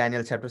you read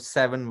Daniel chapter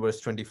 7, verse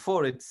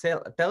 24, it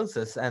tells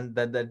us and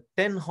that the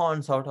 10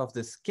 horns out of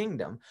this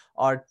kingdom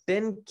are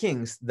 10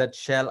 kings that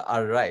shall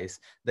arise.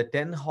 The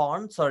 10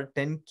 horns are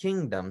 10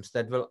 kingdoms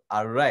that will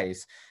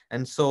arise.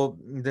 And so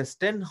this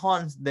 10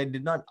 horns, they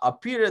did not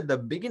appear at the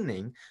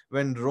beginning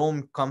when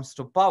Rome comes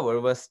to power.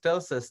 Verse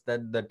tells us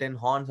that the 10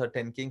 horns are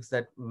 10 kings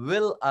that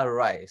will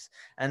arise.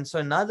 And so,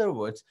 in other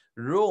words,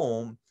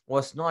 Rome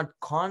was not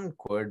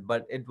conquered,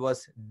 but it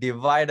was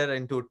divided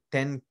into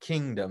 10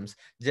 kingdoms,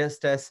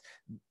 just as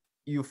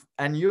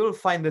you'll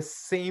find the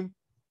same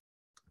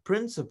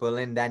principle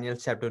in Daniel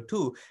chapter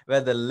 2,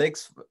 where the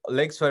legs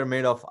were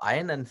made of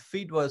iron and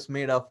feet was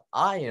made of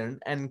iron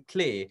and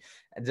clay.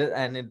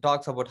 And it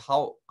talks about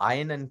how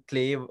iron and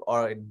clay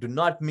or do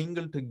not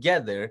mingle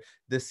together.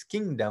 This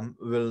kingdom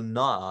will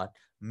not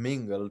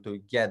mingle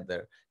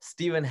together.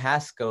 Stephen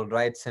Haskell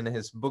writes in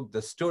his book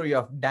The Story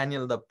of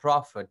Daniel the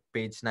Prophet,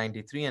 page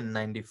 93 and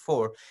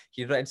 94.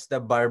 He writes,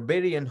 the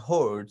barbarian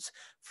hordes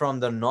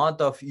from the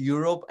north of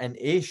Europe and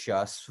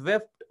Asia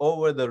swept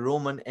over the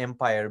Roman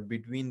Empire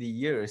between the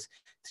years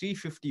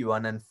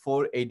 351 and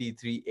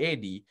 483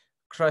 AD,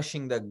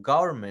 crushing the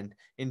government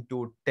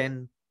into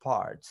 10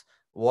 parts.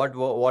 What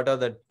are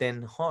the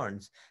 10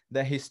 horns?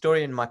 The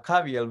historian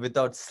Machiavel,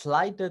 without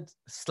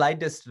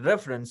slightest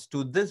reference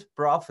to this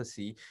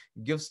prophecy,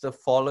 gives the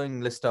following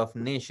list of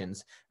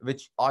nations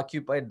which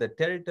occupied the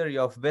territory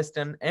of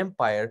Western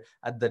Empire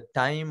at the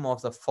time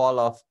of the fall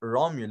of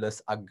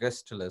Romulus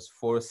Augustulus,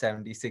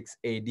 476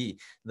 AD,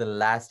 the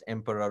last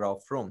emperor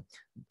of Rome.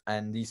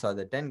 And these are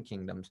the 10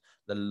 kingdoms: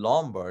 the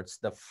Lombards,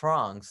 the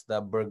Franks, the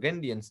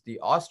Burgundians, the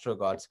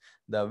Ostrogoths,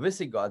 the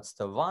Visigoths,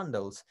 the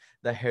Vandals,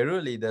 the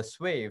Heruli, the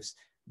Sueves,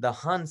 the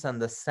Huns, and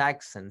the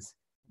Saxons.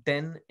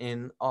 10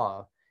 in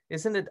all.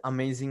 Isn't it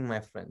amazing,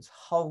 my friends,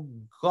 how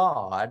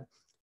God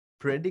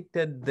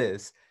predicted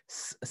this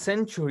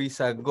centuries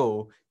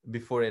ago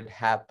before it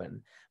happened?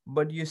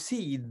 But you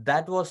see,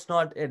 that was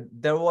not it.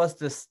 There was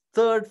this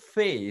third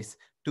phase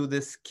to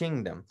this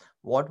kingdom.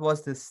 What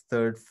was this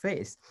third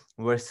phase?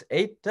 Verse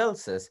 8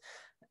 tells us,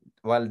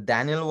 while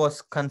Daniel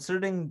was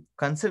considering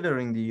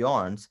the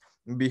horns,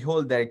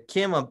 behold, there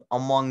came up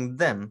among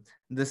them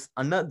this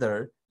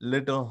another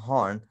little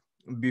horn,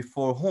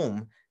 before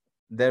whom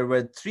there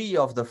were three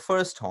of the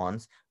first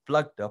horns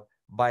plucked up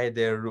by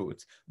their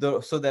roots.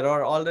 So there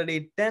are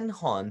already 10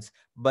 horns,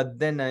 but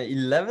then an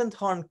 11th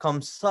horn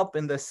comes up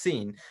in the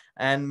scene.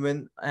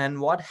 And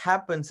what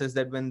happens is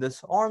that when this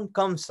horn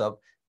comes up,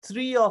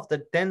 three of the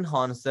 10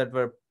 horns that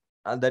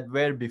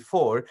were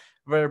before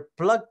were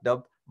plucked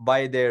up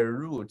by their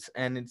roots.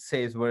 And it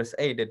says, verse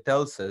 8, it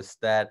tells us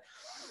that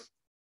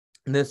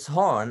this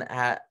horn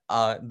had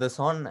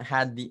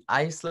the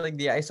eyes like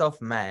the eyes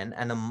of man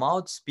and a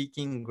mouth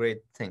speaking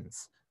great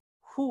things.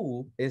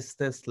 Who is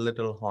this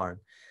little horn?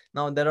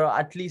 Now, there are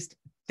at least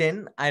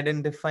 10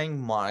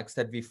 identifying marks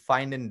that we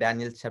find in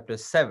Daniel chapter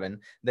 7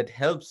 that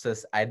helps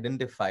us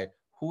identify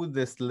who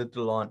this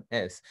little horn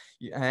is.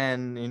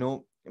 And,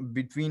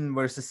 between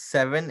verses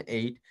 7,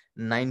 8,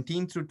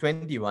 19 through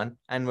 21,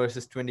 and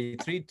verses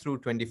 23 through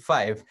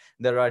 25,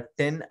 there are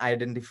 10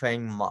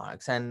 identifying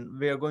marks. And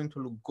we are going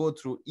to go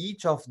through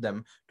each of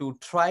them to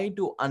try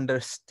to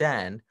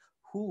understand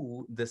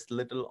who this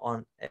little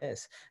horn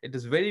is. It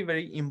is very,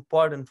 very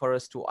important for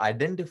us to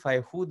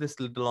identify who this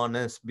little horn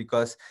is,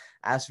 because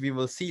as we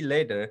will see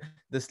later,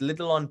 this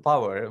little horn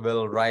power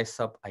will rise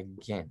up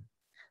again.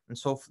 And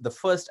so the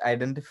first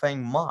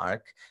identifying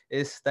mark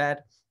is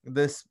that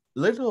this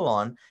little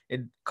horn,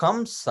 it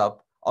comes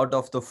up out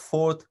of the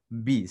fourth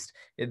beast.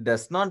 It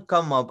does not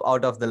come up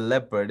out of the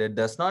leopard. It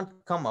does not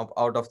come up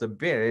out of the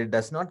bear. It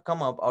does not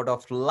come up out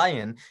of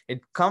lion.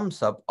 It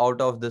comes up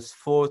out of this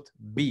fourth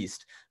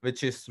beast,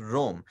 which is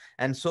Rome.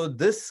 And so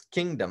this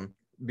kingdom,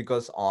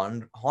 because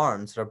on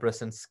horns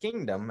represents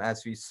kingdom,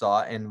 as we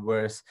saw in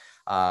verse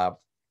I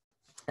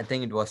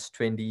think it was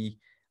 23,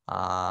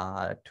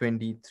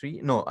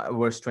 no,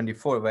 verse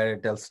 24, where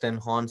it tells 10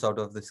 horns out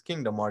of this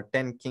kingdom, or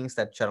 10 kings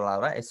that shall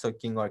arise, so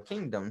king or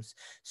kingdoms.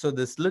 So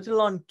this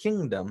little horn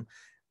kingdom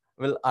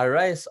will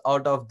arise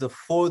out of the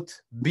fourth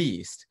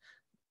beast,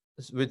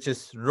 which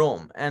is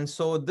Rome. And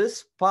so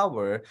this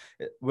power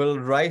will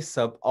rise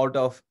up out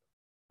of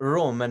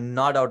Rome and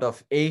not out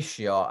of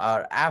Asia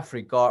or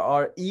Africa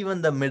or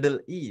even the Middle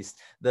East.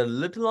 The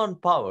little on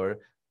power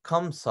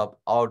comes up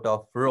out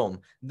of Rome.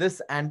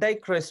 This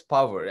antichrist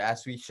power,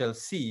 as we shall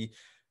see,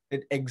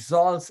 it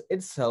exalts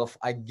itself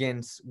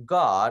against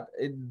God.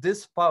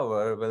 This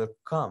power will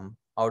come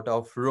out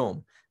of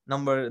Rome.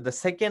 The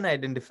second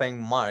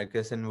identifying mark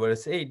is in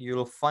verse 8.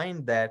 You'll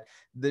find that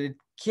it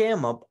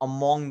came up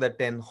among the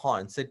 10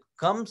 horns. It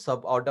comes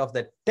up out of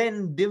the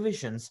 10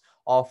 divisions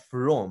of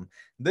Rome.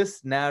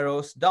 This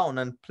narrows down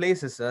and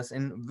places us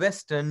in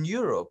Western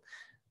Europe.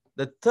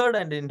 The third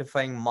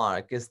identifying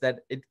mark is that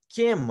it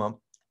came up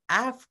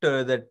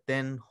after the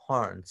 10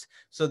 horns.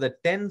 So the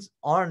 10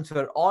 horns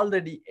were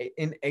already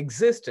in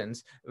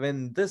existence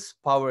when this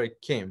power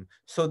came.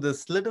 So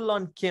this little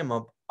horn came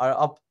up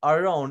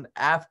around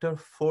after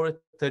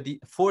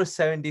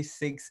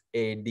 476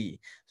 AD.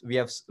 So we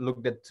have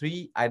looked at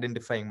three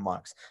identifying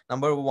marks.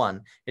 Number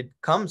one, it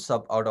comes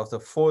up out of the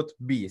fourth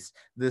beast.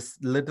 This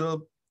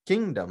little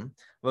kingdom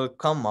will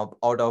come up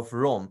out of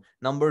Rome.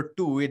 Number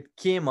two, it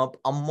came up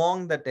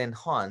among the 10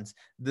 horns.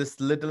 This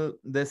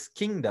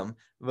kingdom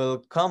will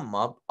come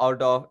up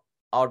out of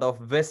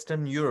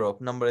Western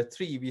Europe. Number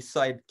three, we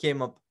saw it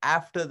came up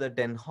after the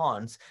 10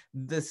 horns.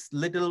 This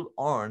little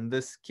horn,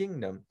 this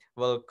kingdom,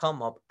 will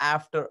come up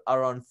after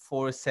around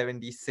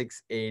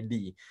 476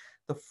 AD.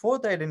 The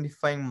fourth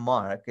identifying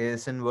mark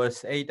is in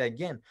verse 8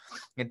 again.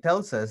 It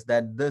tells us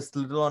that this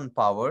little horn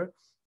power,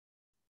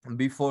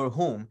 before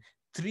whom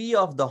three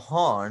of the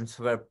horns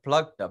were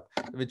plucked up,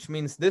 which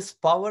means this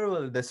power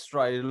will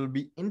destroy, it will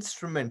be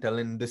instrumental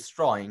in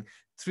destroying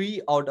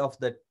three out of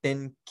the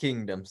 10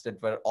 kingdoms that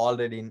were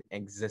already in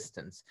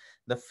existence.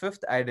 The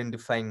fifth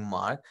identifying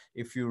mark,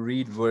 if you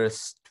read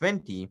verse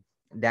 20,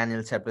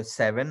 Daniel chapter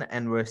 7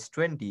 and verse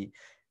 20,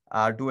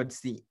 towards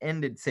the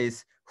end it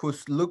says,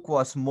 whose look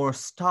was more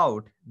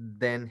stout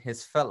than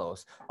his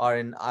fellows, or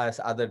in as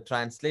other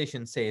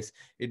translation says,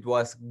 it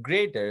was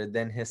greater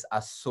than his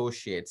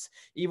associates.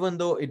 Even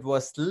though it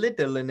was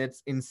little in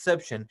its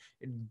inception,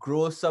 it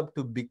grows up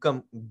to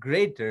become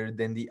greater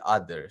than the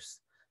others.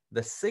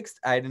 The sixth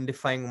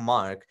identifying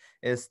mark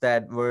is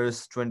that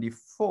verse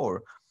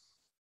 24.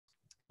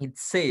 It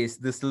says,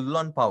 this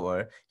little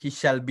power, he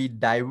shall be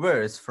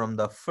diverse from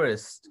the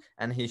first,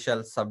 and he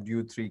shall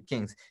subdue three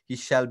kings. He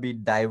shall be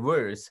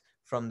diverse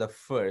from the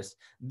first.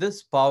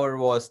 This power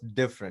was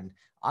different.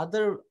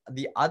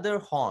 The other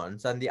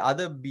horns and the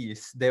other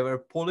beasts, they were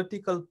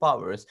political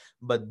powers,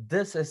 but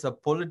this is a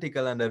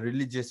political and a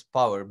religious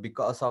power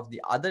because of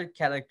the other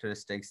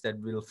characteristics that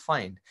we'll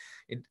find.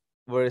 It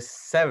verse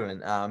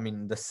 7,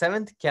 the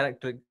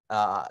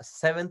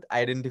seventh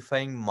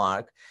identifying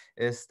mark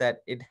is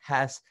that it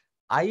has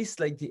eyes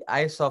like the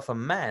eyes of a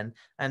man,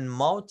 and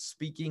mouth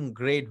speaking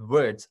great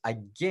words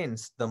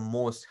against the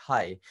Most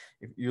High.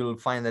 If you'll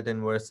find that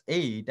in verse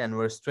 8 and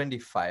verse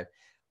 25.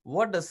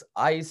 What does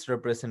eyes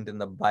represent in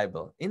the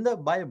Bible? In the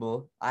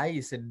Bible,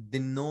 eyes, it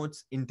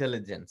denotes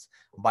intelligence.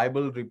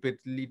 Bible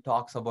repeatedly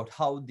talks about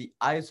how the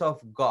eyes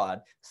of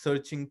God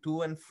searching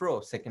to and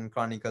fro. Second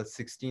Chronicles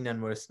 16 and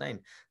verse 9.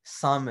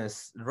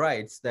 Psalmist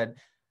writes that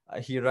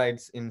he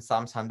writes in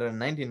Psalms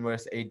 119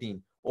 verse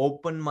 18,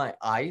 open my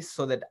eyes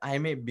so that I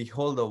may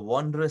behold the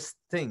wondrous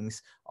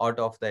things out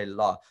of thy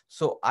law.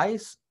 So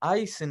eyes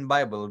in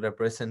Bible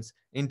represents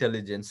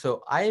intelligence.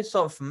 So eyes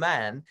of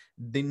man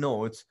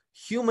denotes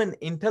human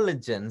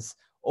intelligence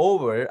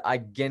over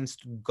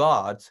against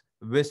God's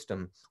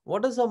wisdom.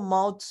 What does a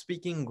mouth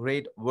speaking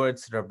great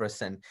words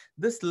represent?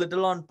 This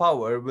little on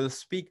power will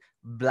speak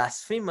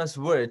blasphemous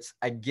words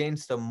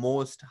against the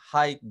most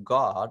high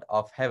God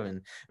of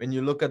heaven. When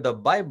you look at the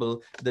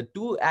Bible, the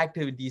two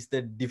activities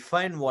that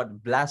define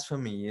what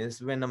blasphemy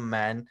is, when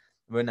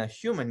a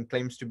human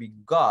claims to be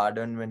God,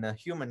 and when a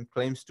human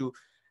claims to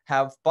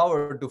have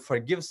power to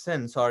forgive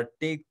sins or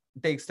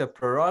takes the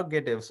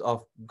prerogatives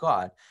of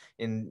God.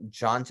 In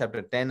John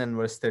chapter 10 and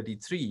verse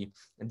 33,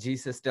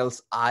 Jesus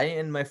tells, I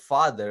and my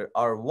Father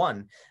are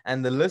one.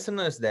 And the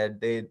listeners there,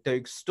 they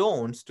take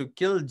stones to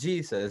kill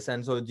Jesus.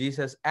 And so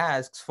Jesus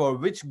asks, for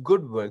which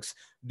good works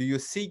do you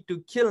seek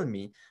to kill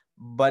me?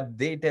 But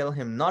they tell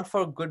him, not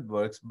for good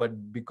works,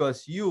 but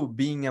because you,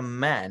 being a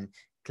man,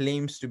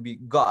 claims to be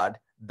God,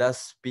 thus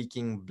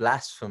speaking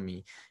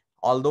blasphemy.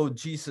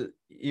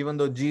 Even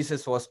though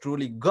Jesus was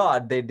truly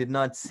God, they did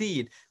not see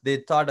it. They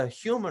thought a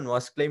human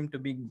was claiming to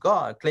be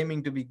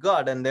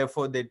God, and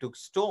therefore they took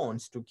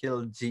stones to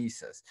kill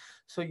Jesus.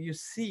 So you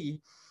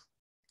see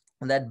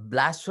that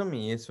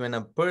blasphemy is when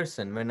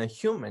a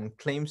human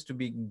claims to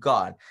be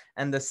God.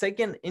 And the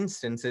second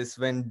instance is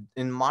when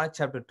in Mark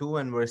chapter 2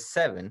 and verse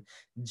 7,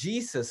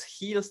 Jesus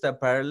heals the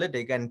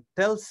paralytic and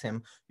tells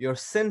him, your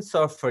sins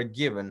are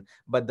forgiven.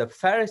 But the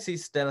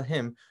Pharisees tell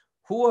him,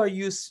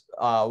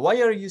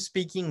 why are you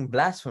speaking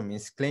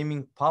blasphemies,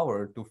 claiming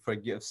power to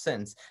forgive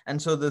sins? And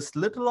so this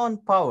little on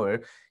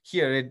power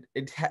here,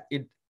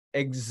 it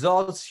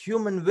exalts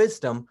human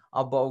wisdom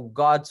above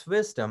God's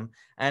wisdom,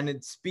 and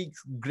it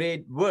speaks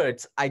great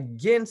words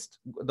against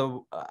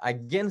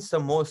the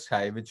Most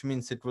High, which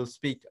means it will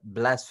speak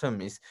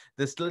blasphemies.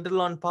 This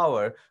little on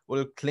power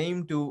will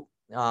claim to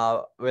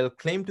will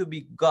claim to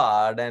be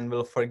God and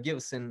will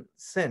forgive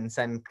sins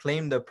and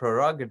claim the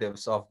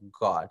prerogatives of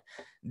God.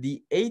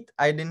 The eighth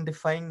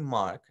identifying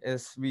mark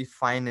is we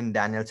find in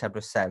Daniel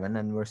chapter 7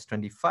 and verse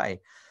 25.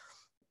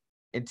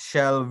 It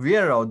shall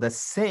wear out the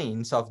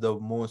saints of the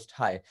Most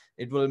High.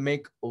 It will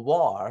make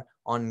war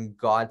on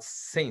God's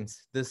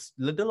saints. This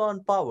little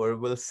on power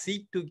will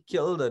seek to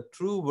kill the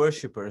true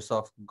worshippers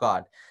of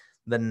God.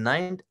 The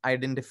ninth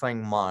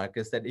identifying mark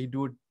is that it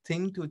would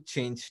think to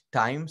change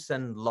times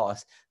and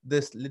laws.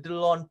 This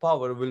little on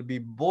power will be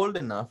bold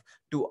enough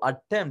to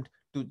attempt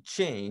to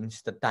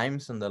change the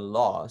times and the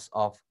laws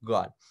of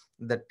God.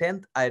 The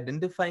tenth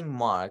identifying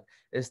mark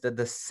is that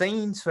the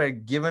saints were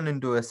given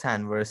into his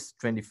hand, verse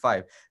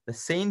 25. The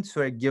saints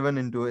were given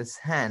into his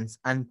hands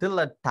until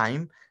a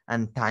time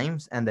and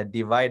times and the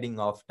dividing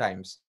of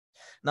times.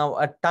 Now,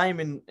 a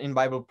time in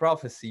Bible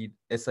prophecy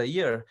is a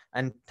year,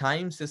 and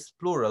times is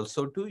plural,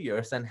 so 2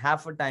 years, and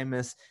half a time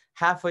is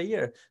half a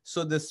year.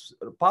 So this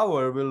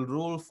power will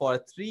rule for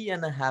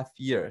 3.5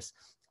 years.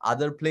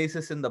 Other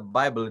places in the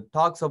Bible it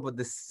talks about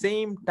the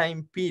same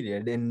time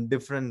period in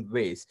different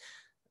ways,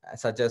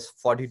 such as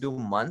 42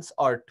 months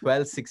or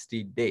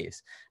 1260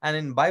 days. And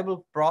in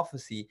Bible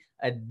prophecy,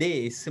 a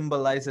day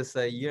symbolizes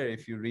a year.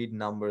 If you read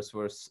Numbers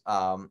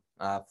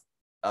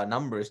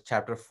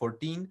chapter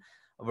 14,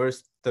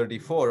 verse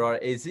 34, or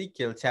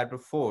Ezekiel chapter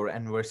 4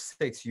 and verse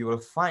 6, you will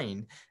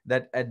find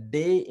that a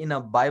day in a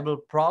Bible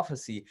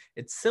prophecy,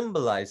 it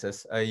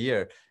symbolizes a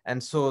year.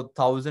 And so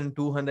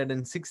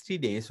 1260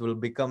 days will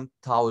become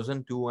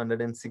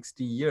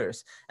 1260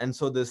 years. And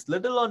so this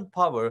little on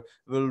power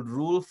will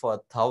rule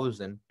for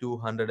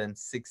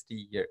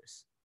 1260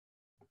 years.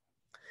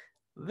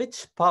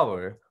 Which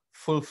power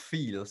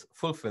fulfills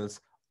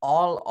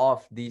all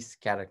of these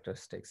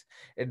characteristics?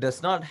 It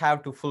does not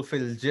have to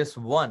fulfill just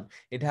one,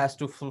 it has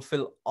to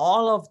fulfill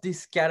all of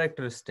these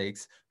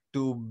characteristics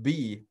to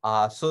be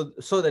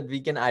so that we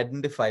can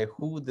identify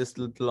who this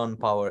little on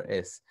power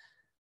is.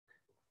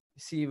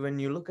 See, when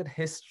you look at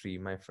history,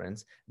 my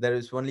friends, there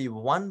is only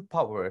one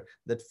power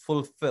that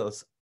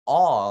fulfills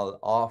all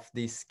of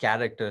these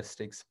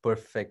characteristics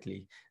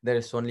perfectly. There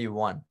is only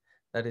one.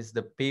 That is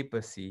the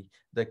papacy,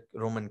 the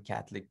Roman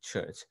Catholic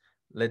Church.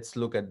 Let's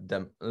look at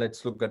them.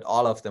 Let's look at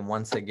all of them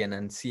once again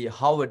and see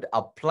how it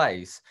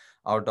applies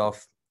out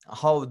of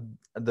how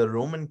the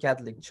Roman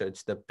Catholic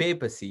Church, the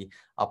papacy,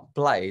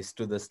 applies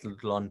to this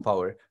little on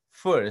power.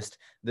 First,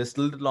 this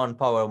little on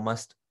power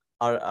must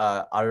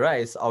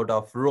arise out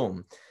of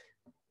Rome.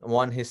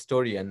 One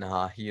historian,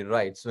 he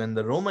writes, when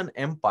the Roman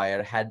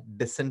Empire had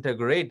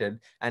disintegrated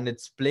and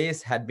its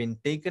place had been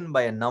taken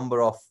by a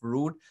number of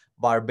rude,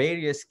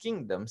 barbarous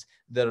kingdoms,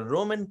 the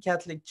Roman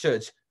Catholic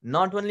Church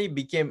not only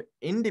became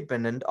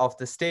independent of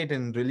the state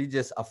in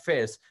religious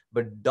affairs,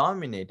 but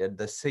dominated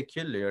the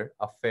secular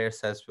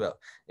affairs as well.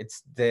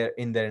 It's there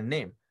in their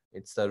name.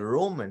 It's the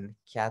Roman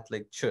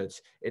Catholic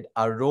Church. It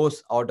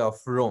arose out of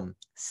Rome.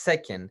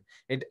 Second,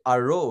 it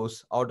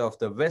arose out of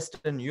the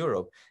Western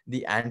Europe.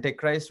 The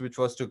Antichrist, which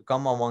was to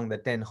come among the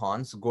 10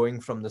 horns,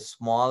 going from a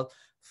small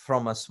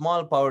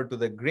power to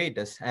the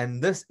greatest. And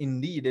this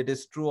indeed it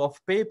is true of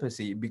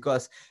papacy,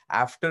 because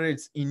after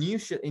its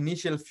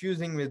initial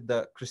fusing with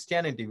the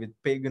Christianity, with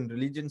pagan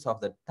religions of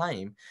the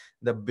time,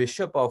 the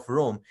Bishop of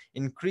Rome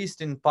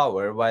increased in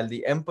power, while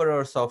the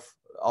emperors of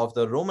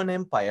the Roman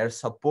Empire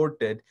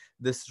supported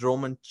this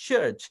Roman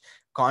church.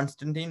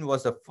 Constantine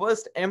was the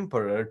first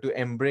emperor to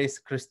embrace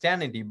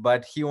Christianity,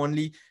 but he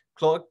only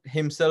cloaked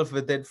himself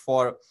with it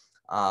for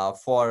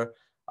power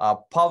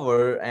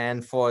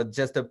and for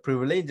just the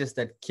privileges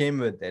that came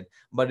with it.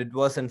 But it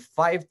was in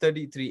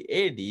 533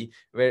 AD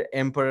where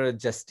Emperor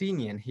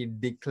Justinian, he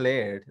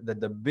declared that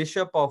the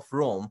Bishop of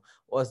Rome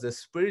was the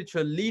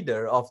spiritual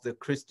leader of the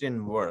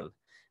Christian world.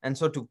 And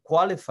so to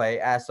qualify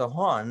as a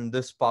horn,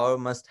 this power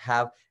must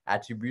have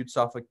attributes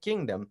of a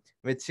kingdom,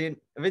 which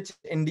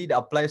indeed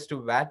applies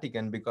to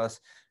Vatican, because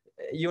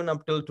even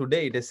up till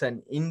today it is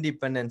an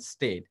independent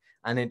state,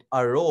 and it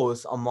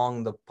arose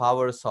among the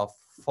powers of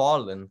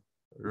fallen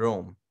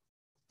Rome.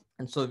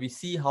 And so we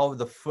see how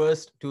the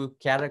first two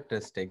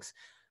characteristics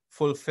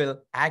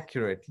fulfill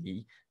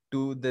accurately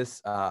to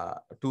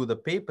the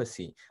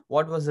papacy.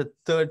 What was the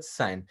third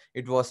sign?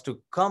 It was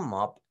to come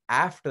up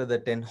after the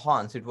 10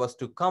 horns. It was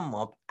to come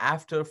up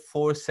after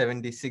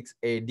 476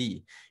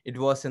 AD. It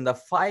was in the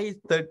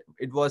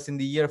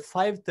year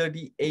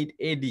 538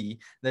 AD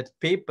that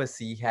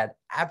papacy had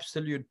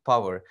absolute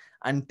power.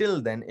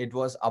 Until then, it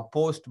was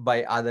opposed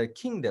by other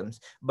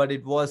kingdoms, but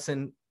it was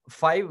in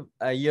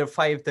year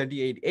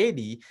 538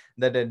 AD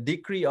that a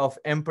decree of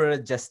Emperor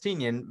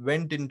Justinian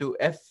went into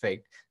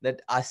effect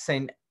that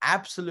assigned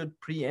absolute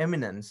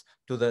preeminence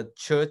to the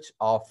Church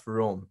of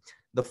Rome.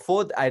 The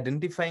fourth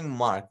identifying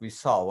mark we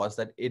saw was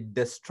that it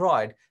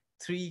destroyed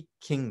three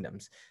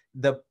kingdoms.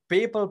 The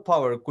papal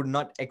power could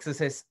not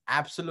exercise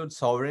absolute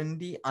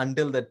sovereignty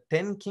until the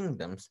 10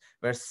 kingdoms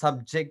were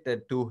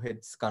subjected to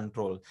its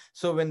control.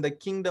 So when the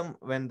king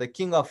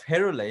of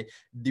Heruli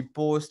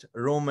deposed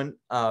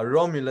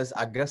Romulus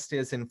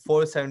Augustus in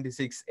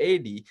 476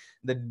 AD,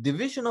 the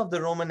division of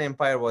the Roman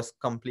Empire was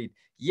complete.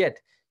 Yet,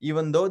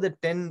 even though the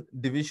 10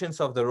 divisions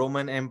of the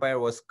Roman Empire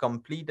was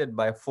completed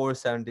by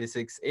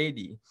 476 AD,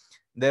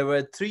 there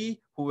were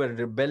three who were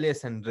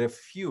rebellious and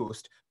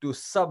refused to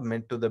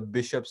submit to the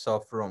bishops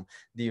of Rome: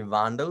 the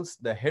Vandals,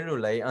 the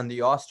Heruli, and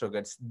the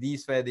Ostrogoths.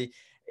 These were the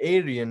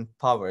Arian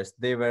powers.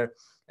 They were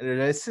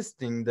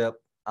resisting the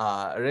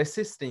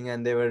resisting,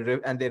 and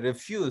and they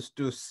refused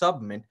to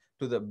submit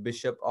to the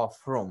bishop of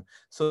Rome.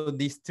 So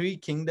these three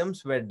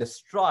kingdoms were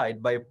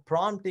destroyed by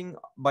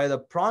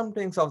the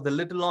promptings of the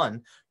little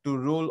one to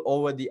rule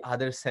over the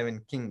other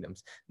seven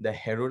kingdoms. The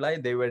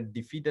Heruli, they were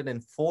defeated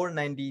in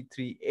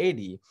 493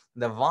 AD,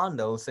 the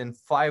Vandals in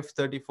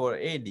 534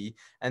 AD,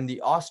 and the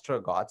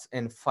Ostrogoths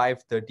in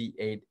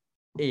 538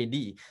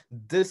 AD.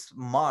 This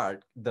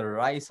marked the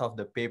rise of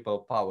the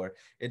papal power.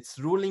 Its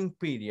ruling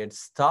period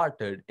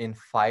started in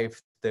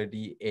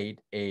 538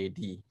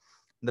 AD.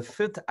 The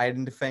fifth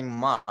identifying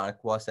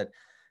mark was that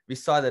we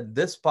saw that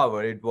this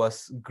power, it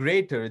was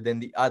greater than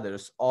the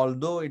others.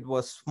 Although it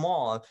was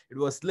small, it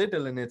was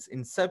little in its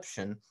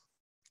inception,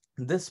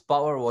 this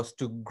power was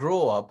to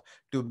grow up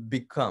to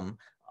become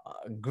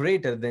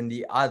greater than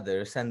the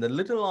others, and the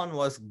little one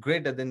was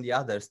greater than the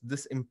others.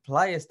 This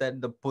implies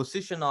that the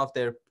position of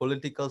their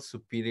political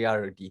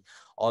superiority,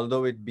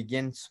 although it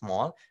began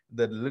small,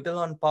 the little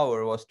one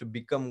power was to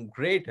become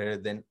greater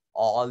than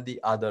all the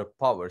other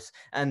powers.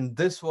 And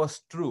this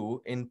was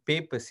true in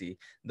papacy.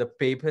 The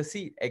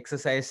papacy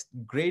exercised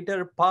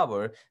greater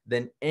power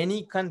than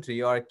any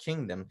country or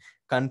kingdom.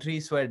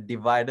 Countries were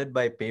divided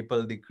by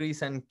papal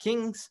decrees, and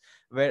kings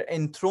were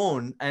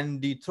enthroned and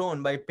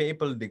dethroned by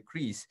papal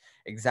decrees.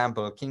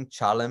 Example, King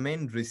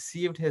Charlemagne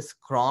received his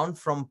crown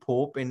from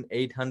Pope in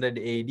 800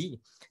 AD.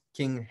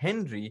 King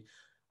Henry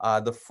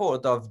the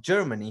Fourth of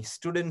Germany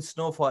stood in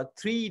snow for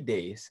 3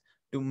 days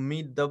to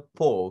meet the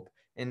Pope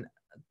in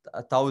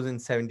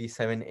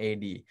 1077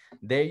 AD.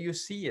 There you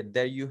see it.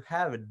 There you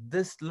have it.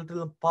 This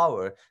little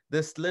power,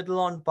 this little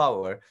on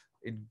power,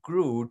 it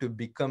grew to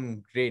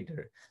become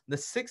greater. The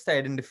sixth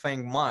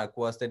identifying mark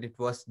was that it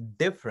was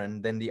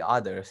different than the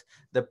others.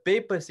 The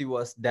papacy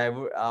was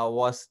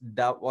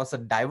a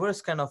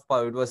diverse kind of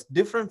power. It was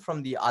different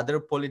from the other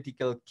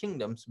political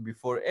kingdoms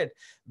before it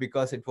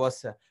because it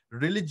was a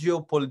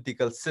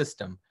religio-political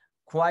system,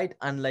 quite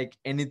unlike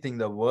anything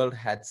the world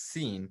had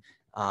seen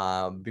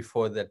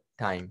before that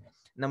time.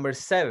 Number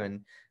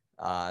seven,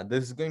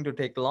 this is going to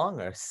take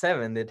longer.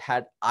 Seven, it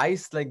had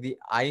eyes like the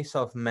eyes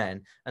of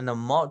man and a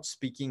mouth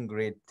speaking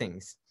great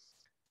things.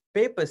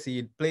 Papacy,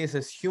 it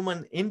places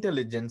human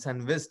intelligence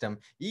and wisdom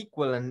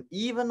equal and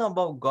even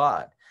above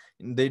God.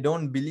 They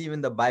don't believe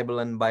in the Bible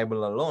and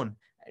Bible alone.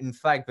 In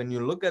fact, when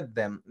you look at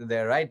them,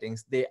 their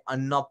writings, they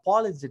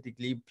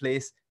unapologetically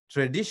place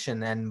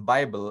tradition and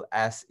Bible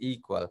as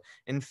equal.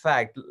 In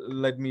fact,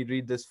 let me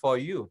read this for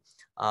you.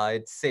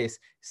 It says,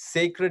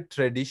 sacred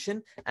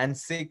tradition and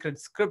sacred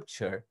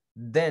scripture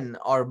then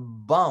are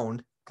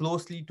bound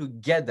closely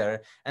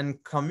together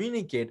and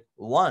communicate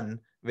one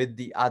with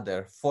the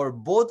other, for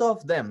both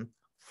of them,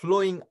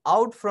 flowing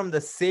out from the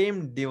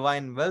same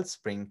divine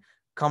wellspring,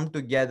 come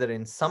together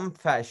in some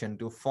fashion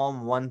to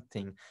form one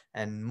thing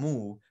and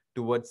move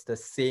towards the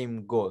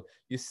same goal.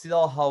 You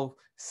saw how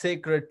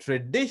sacred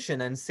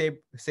tradition and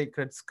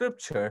sacred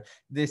scripture,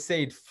 they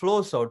say it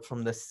flows out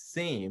from the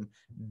same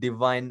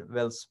divine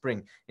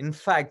wellspring. In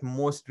fact,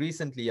 most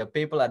recently, a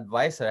papal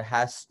advisor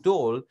has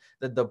told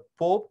that the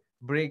Pope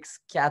breaks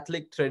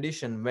Catholic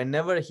tradition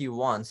whenever he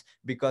wants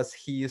because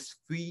he is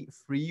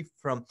free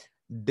from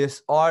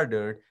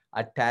disordered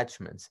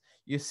attachments.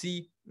 You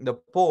see, the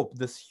Pope,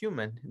 this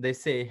human, they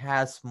say,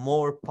 has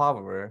more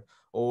power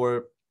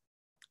over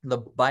the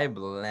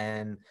Bible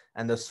and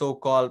the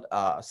so-called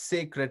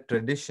sacred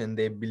tradition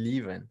they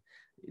believe in.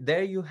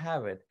 There you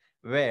have it,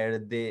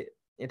 where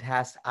it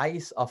has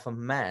eyes of a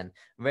man,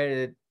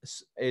 where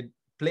it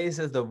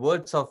places the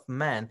words of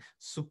man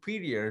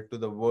superior to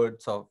the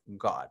words of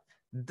God.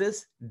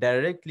 This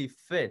directly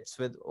fits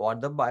with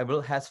what the Bible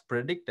has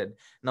predicted.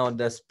 Now,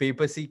 does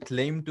papacy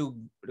claim to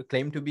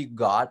be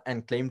God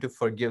and claim to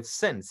forgive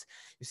sins?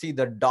 You see,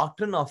 the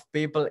doctrine of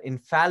papal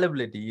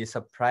infallibility is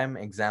a prime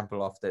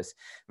example of this.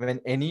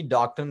 When any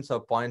doctrines or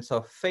points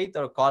of faith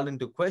are called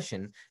into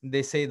question,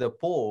 they say the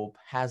Pope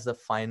has the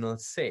final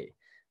say.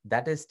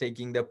 That is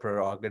taking the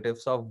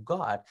prerogatives of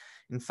God.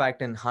 In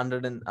fact, in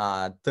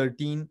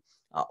 113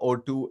 or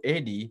 2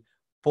 AD,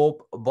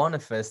 Pope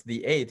Boniface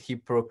VIII, he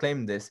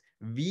proclaimed this: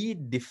 we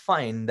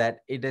define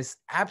that it is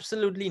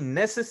absolutely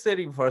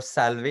necessary for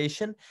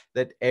salvation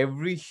that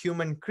every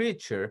human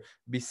creature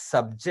be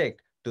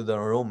subject to the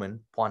Roman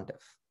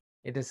pontiff.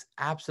 It is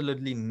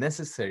absolutely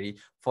necessary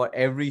for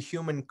every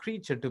human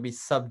creature to be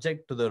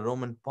subject to the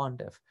Roman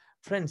pontiff.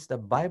 Friends, the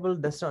Bible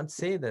does not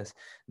say this.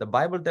 The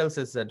Bible tells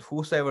us that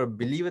whosoever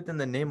believeth in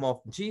the name of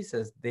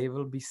Jesus, they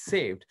will be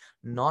saved,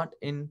 not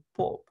in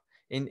Pope.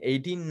 In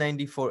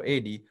 1894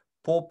 AD,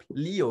 Pope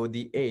Leo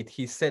the Eighth,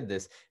 he said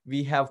this: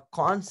 "We have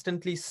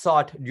constantly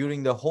sought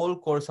during the whole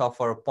course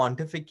of our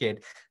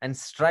pontificate and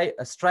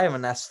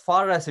striven as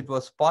far as it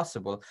was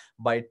possible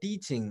by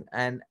teaching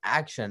and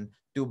action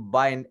to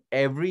bind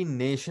every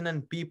nation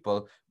and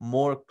people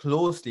more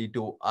closely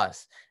to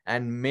us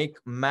and make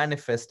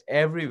manifest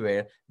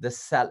everywhere the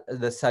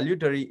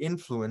salutary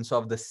influence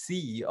of the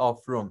See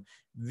of Rome.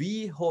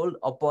 We hold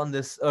upon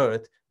this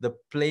earth the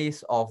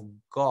place of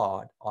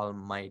God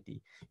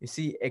Almighty." You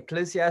see,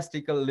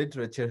 ecclesiastical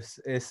literature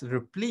is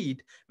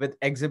replete with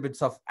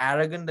exhibits of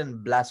arrogant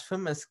and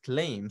blasphemous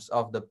claims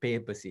of the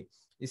papacy.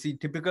 You see,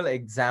 typical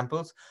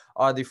examples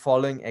are the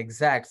following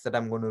extracts that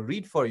I'm going to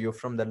read for you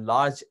from the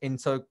large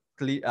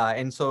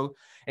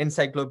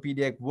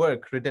encyclopedic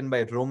work written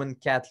by Roman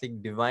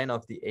Catholic divine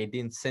of the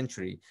 18th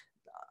century.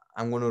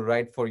 I'm going to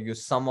write for you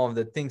some of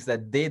the things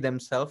that they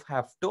themselves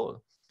have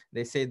told.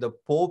 They say the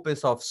Pope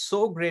is of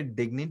so great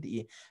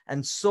dignity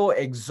and so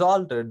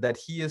exalted that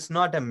he is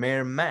not a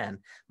mere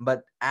man,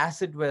 but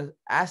as it were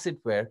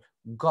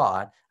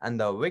God and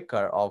the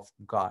vicar of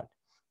God.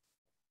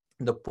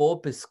 The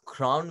Pope is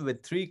crowned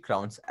with three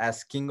crowns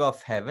as King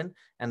of heaven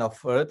and of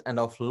earth and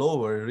of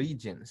lower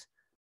regions.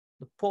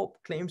 The Pope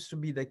claims to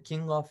be the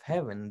King of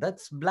heaven.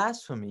 That's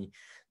blasphemy.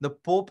 The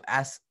Pope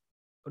as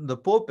the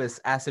Pope is,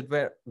 as it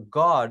were,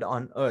 God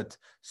on earth,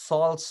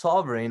 sole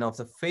sovereign of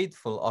the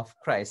faithful of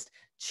Christ,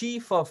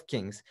 chief of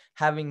kings,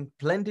 having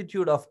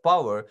plenitude of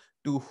power,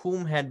 to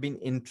whom had been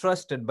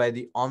entrusted by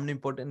the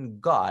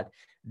omnipotent God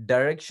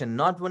direction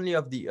not only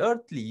of the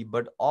earthly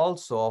but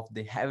also of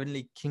the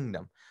heavenly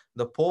kingdom.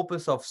 The Pope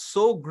is of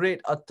so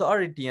great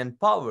authority and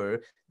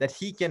power that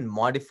he can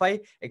modify,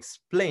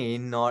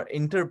 explain, or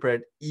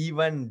interpret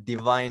even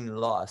divine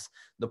laws.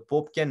 The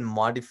Pope can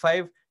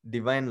modify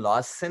divine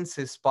laws since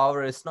his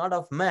power is not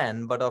of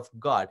man but of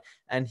God,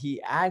 and he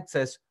acts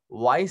as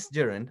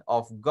vicegerent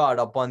of God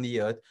upon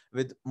the earth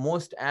with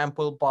most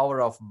ample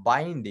power of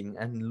binding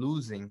and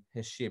loosing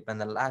his sheep. And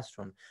the last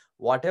one,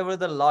 whatever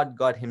the Lord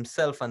God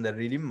himself and the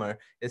Redeemer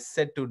is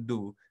said to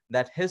do,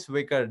 that his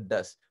vicar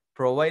does,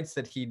 provides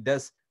that he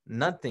does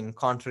nothing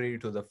contrary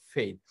to the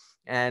faith.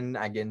 And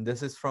again,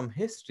 this is from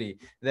history.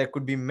 There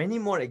could be many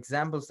more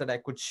examples that I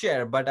could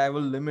share, but I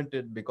will limit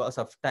it because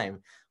of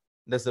time.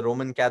 Does the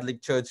Roman Catholic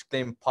Church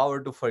claim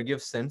power to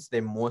forgive sins? They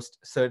most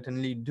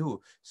certainly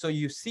do. So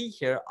you see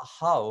here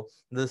how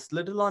this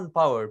little on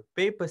power,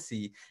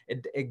 papacy,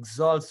 it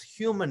exalts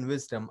human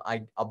wisdom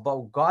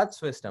above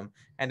God's wisdom,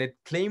 and it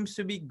claims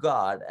to be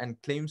God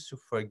and claims to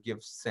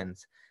forgive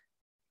sins.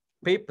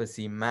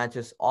 Papacy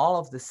matches all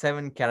of the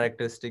seven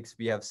characteristics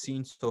we have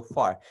seen so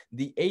far.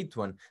 The eighth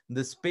one,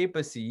 this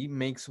papacy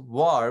makes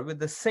war with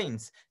the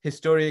saints.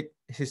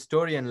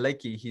 Historian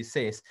Lecky, he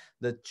says,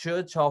 the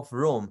Church of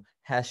Rome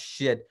has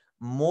shed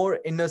more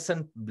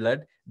innocent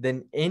blood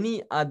than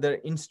any other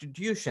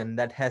institution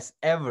that has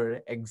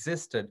ever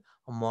existed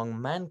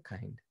among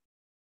mankind.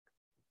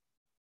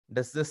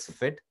 Does this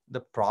fit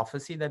the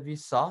prophecy that we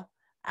saw?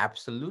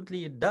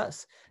 Absolutely, it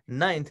does.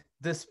 Ninth,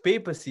 this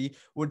papacy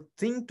would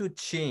think to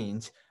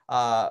change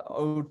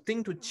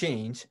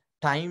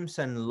times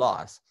and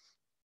laws.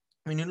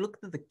 When you look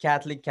at the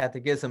Catholic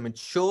Catechism, it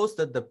shows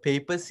that the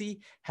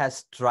papacy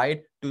has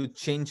tried to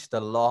change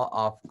the law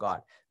of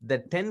God. The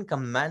Ten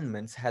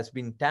Commandments has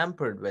been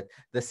tampered with.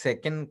 The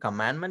second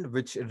commandment,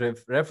 which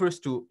refers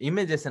to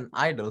images and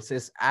idols,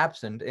 is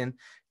absent in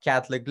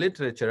Catholic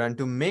literature. And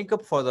to make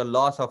up for the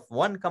loss of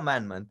one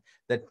commandment,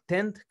 the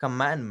 10th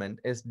commandment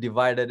is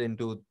divided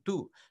into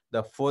two.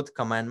 The fourth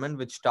commandment,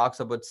 which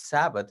talks about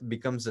Sabbath,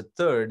 becomes the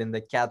third in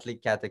the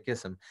Catholic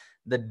Catechism.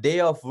 The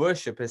day of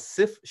worship is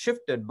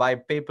shifted by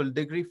papal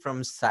decree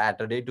from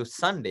Saturday to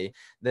Sunday.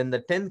 Then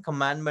the 10th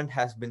commandment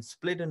has been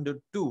split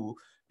into two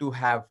to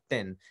have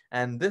 10.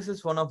 And this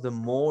is one of the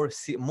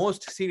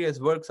most serious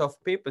works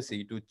of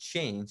papacy to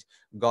change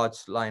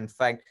God's law. In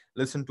fact,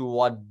 listen to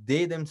what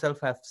they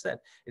themselves have said.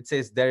 It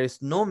says, there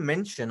is no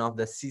mention of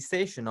the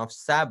cessation of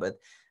Sabbath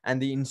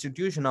and the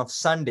institution of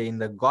Sunday in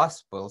the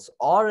Gospels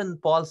or in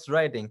Paul's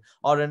writing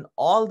or in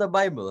all the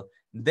Bible.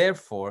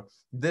 Therefore,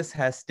 this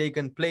has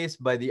taken place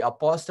by the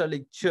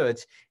Apostolic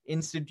Church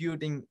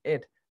instituting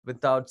it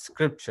without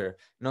scripture.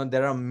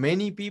 There are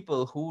many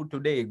people who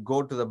today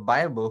go to the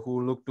Bible,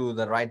 who look to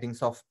the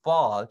writings of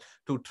Paul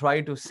to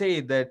try to say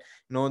that,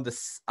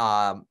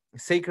 the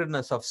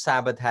sacredness of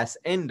Sabbath has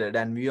ended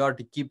and we are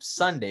to keep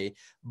Sunday,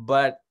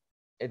 but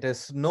it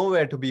is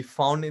nowhere to be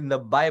found in the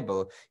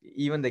Bible.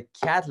 Even the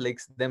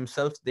Catholics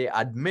themselves, they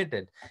admit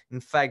it. In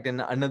fact,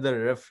 in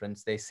another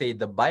reference, they say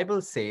the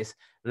Bible says,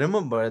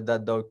 remember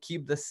that thou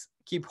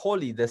keep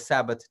holy the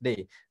Sabbath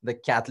day. The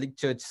Catholic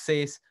Church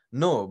says,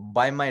 no,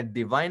 by my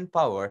divine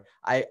power,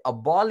 I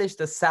abolish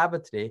the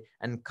Sabbath day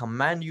and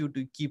command you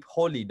to keep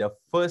holy the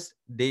first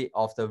day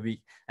of the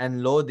week.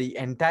 And lo, the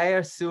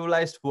entire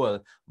civilized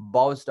world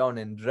bows down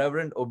in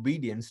reverent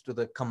obedience to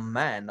the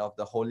command of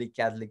the Holy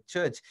Catholic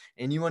Church.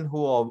 Anyone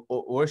who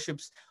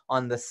worships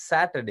on the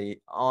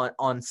Saturday,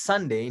 on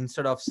Sunday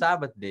instead of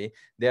Sabbath day,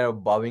 they are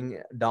bowing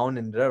down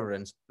in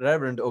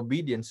reverent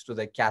obedience to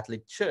the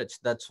Catholic Church.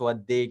 That's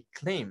what they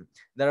claim.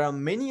 There are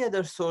many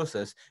other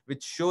sources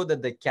which show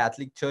that the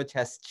Catholic Church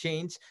has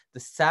changed the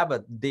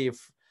Sabbath day,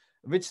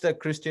 which the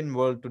Christian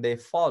world today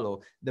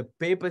follow. The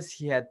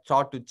papacy had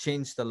tried to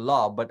change the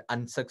law, but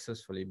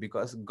unsuccessfully,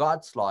 because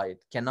God's law,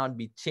 it cannot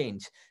be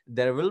changed.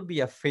 There will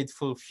be a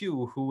faithful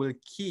few who will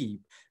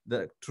keep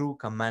the true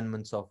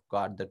commandments of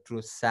God, the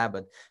true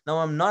Sabbath. Now,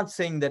 I'm not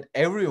saying that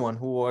everyone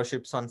who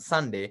worships on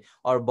Sunday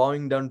are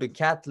bowing down to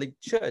Catholic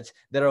Church.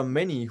 There are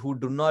many who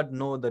do not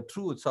know the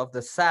truths of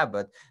the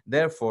Sabbath.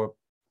 Therefore,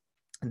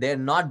 they're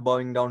not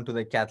bowing down to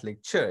the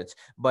Catholic Church.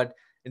 But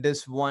it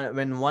is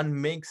when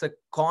one makes a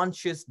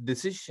conscious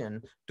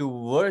decision to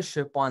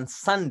worship on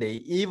Sunday,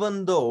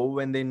 even though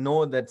when they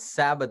know that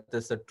Sabbath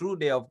is the true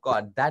day of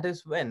God, that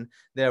is when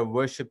they are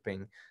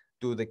worshiping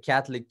to the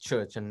Catholic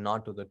Church and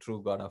not to the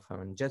true God of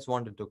heaven. Just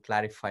wanted to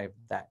clarify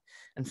that.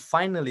 And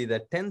finally,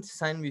 the 10th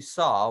sign we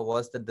saw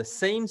was that the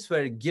saints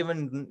were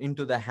given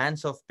into the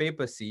hands of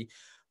papacy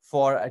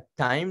for a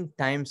time,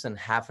 times, and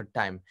half a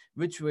time,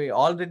 which we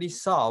already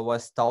saw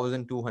was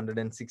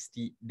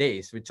 1260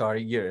 days, which are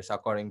years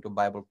according to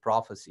Bible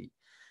prophecy.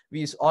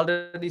 We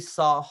already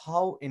saw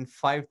how in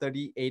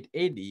 538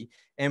 AD,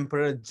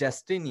 Emperor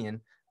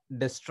Justinian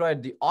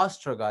destroyed the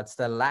Ostrogoths,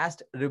 the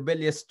last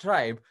rebellious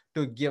tribe,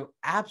 to give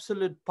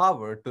absolute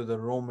power to the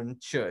Roman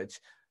Church.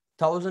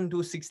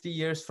 1260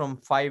 years from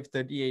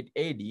 538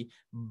 AD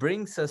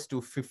brings us to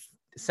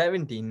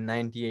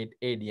 1798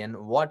 AD. And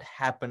what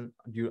happened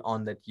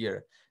on that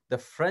year? The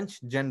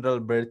French general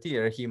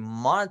Berthier, he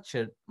marched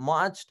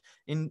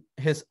in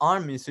his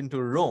armies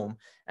into Rome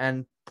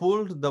and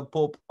pulled the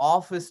Pope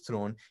off his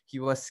throne. He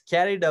was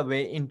carried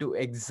away into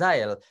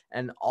exile,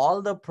 and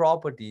all the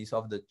properties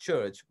of the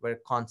church were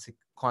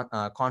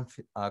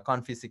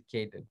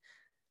confiscated.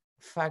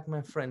 In fact,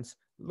 my friends,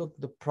 look,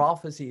 the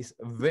prophecy is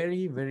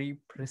very, very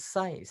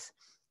precise.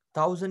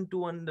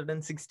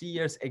 1260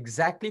 years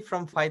exactly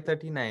from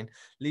 539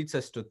 leads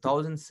us to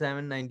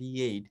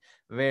 1798,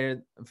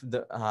 where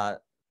the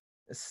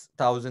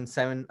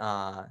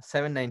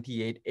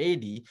 798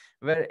 AD,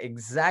 where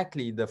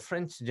exactly the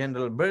French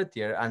general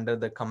Berthier, under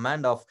the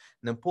command of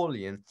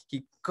Napoleon,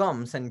 he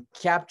comes and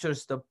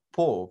captures the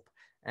Pope,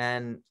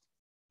 and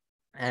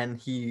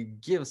he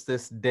gives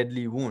this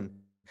deadly wound.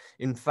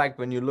 In fact,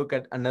 when you look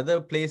at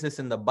another places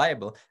in the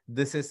Bible,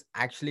 this is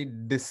actually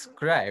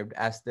described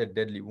as the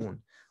deadly wound.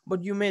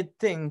 But you may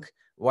think,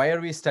 why are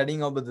we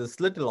studying about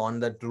this little on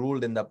that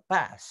ruled in the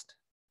past?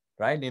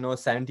 Right?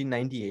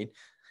 1798,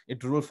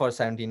 it ruled for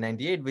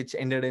 1798, which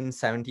ended in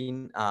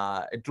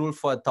it ruled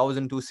for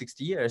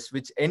 1260 years,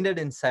 which ended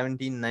in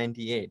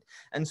 1798.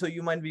 And so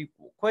you might be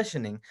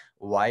questioning,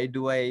 why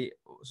do I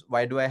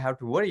have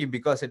to worry,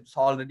 because it's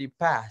already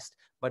passed?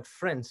 But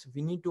friends,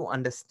 we need to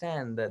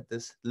understand that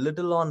this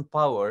little on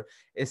power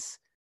is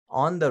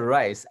on the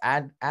rise,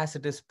 as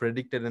it is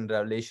predicted in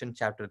Revelation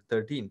chapter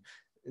 13.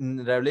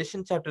 In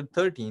Revelation chapter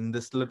 13,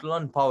 this little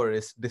on power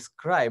is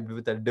described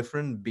with a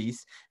different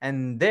beast,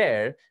 and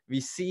there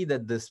we see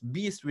that this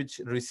beast which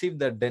received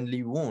the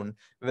deadly wound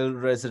will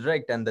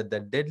resurrect, and that the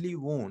deadly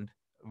wound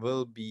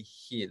will be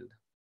healed.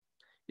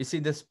 You see,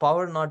 this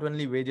power not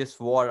only wages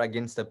war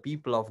against the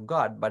people of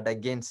God, but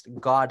against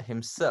God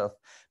Himself.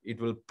 It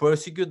will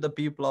persecute the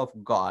people of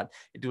God.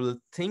 It will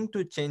think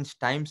to change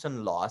times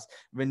and laws.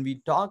 When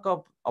we talk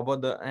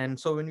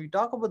when we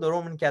talk about the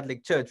Roman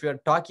Catholic Church, we are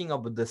talking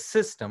about the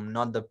system,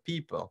 not the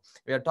people.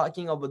 We are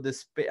talking about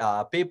this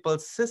papal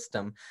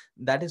system.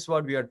 That is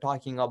what we are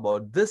talking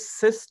about. This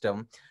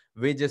system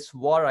wages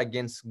war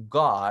against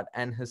God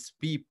and His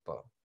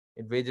people.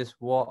 It wages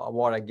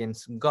war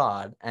against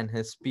God and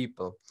His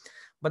people.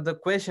 But the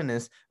question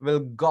is, will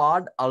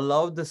God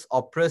allow this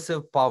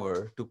oppressive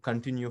power to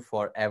continue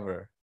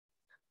forever?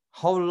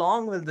 How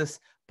long will this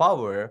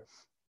power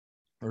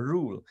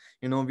rule?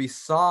 We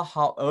saw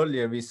how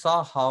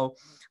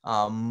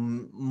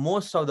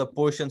most of the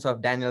portions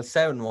of Daniel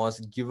 7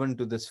 was given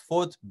to this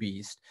fourth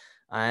beast.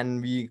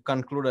 And we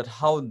concluded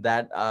how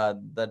that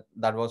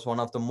was one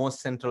of the most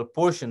central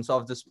portions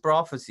of this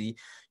prophecy.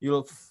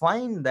 You'll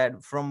find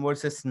that from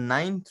verses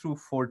 9 through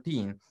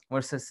 14,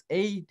 verses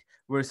 8,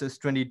 verses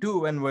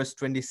 22, and verse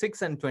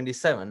 26 and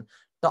 27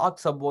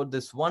 talks about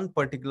this one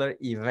particular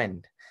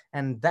event.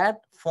 And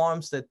that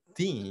forms the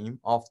theme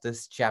of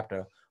this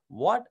chapter.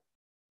 What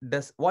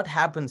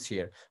happens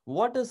here?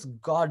 What does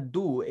God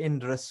do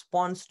in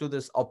response to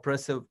this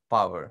oppressive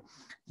power?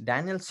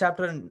 Daniel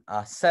chapter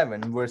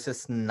 7,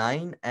 verses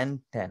 9 and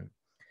 10.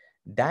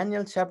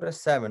 Daniel chapter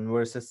 7,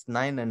 verses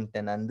 9 and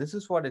 10. And this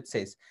is what it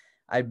says: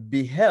 I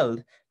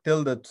beheld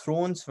till the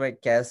thrones were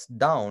cast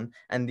down,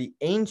 and the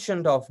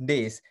Ancient of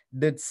Days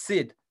did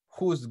sit,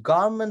 whose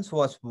garments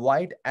was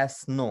white as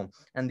snow,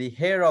 and the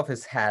hair of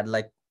his head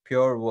like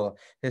pure wool.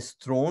 His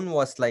throne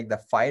was like the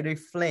fiery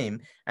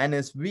flame, and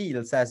his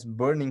wheels as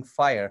burning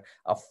fire.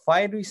 A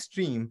fiery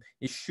stream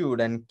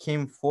issued and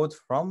came forth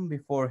from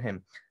before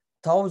him.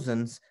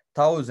 Thousands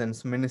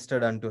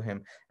ministered unto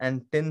him,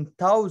 and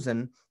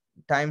 10,000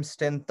 times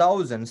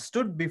 10,000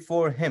 stood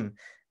before him.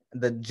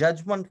 The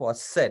judgment was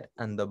set,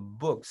 and the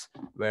books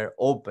were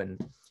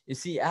opened. You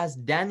see, as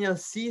Daniel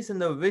sees in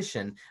the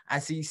vision,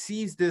 as he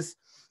sees this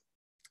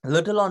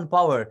little on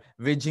power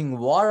waging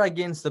war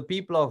against the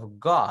people of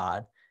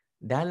God,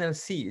 Daniel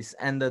sees,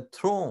 and the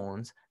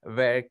thrones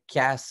were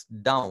cast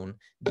down.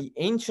 The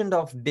Ancient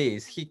of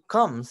Days, he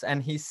comes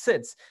and he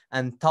sits,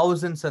 and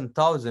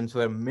thousands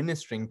were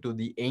ministering to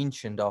the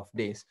Ancient of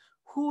Days.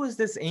 Who is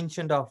this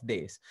Ancient of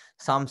Days?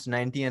 Psalms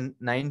 90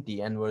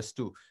 and verse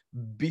 2.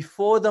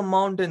 Before the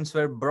mountains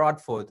were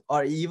brought forth,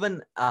 or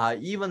even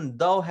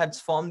thou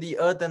hadst formed the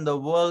earth and the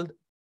world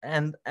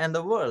and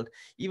the world,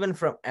 even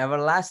from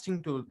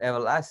everlasting to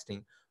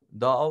everlasting,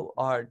 thou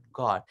art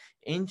God.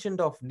 Ancient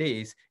of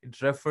Days,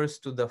 it refers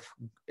to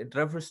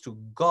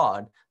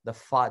God the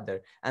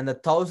Father, and the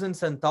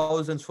thousands and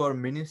thousands who are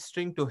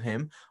ministering to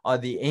him are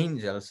the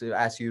angels,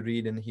 as you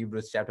read in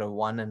Hebrews chapter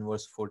 1 and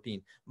verse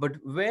 14. But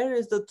where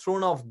is the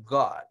throne of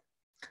God?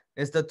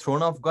 Is the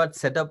throne of God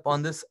set up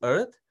on this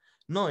earth?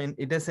 No,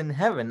 it is in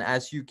heaven,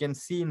 as you can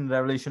see in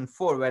Revelation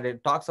 4, where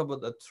it talks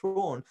about the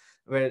throne,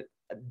 where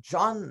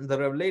John, the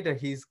Revelator,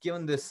 he's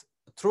given this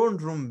throne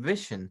room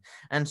vision.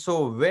 And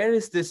so, where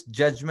is this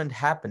judgment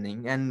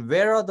happening? And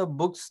where are the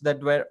books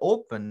that were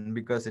open?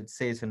 Because it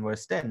says in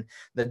verse 10,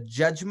 the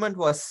judgment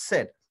was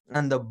set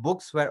and the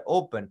books were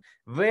open.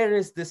 Where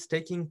is this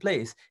taking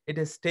place? It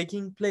is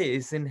taking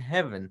place in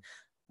heaven.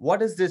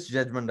 What is this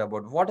judgment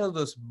about? What are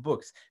those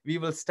books? We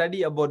will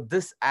study about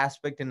this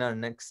aspect in our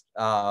next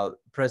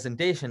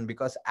presentation,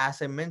 because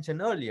as I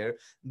mentioned earlier,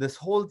 this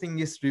whole thing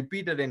is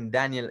repeated in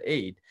Daniel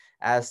 8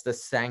 as the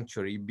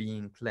sanctuary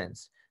being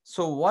cleansed.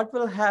 So what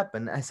will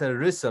happen as a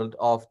result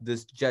of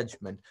this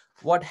judgment?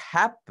 What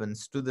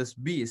happens to this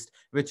beast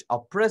which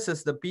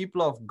oppresses the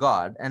people of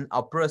God and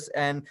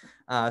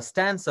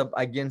stands up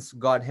against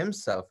God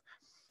himself?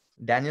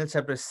 Daniel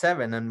chapter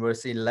 7 and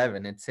verse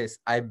 11, it says,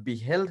 I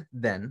beheld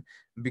then,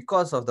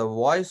 because of the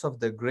voice of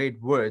the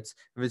great words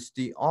which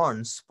the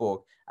horn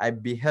spoke, I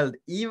beheld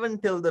even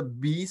till the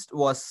beast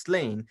was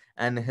slain,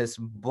 and his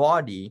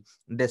body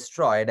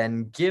destroyed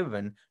and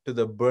given to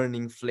the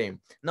burning flame.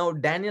 Now,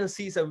 Daniel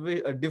sees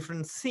a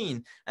different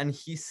scene, and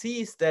he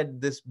sees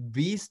that this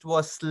beast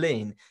was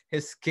slain,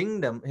 his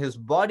kingdom, his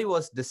body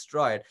was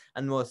destroyed,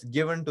 and was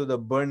given to the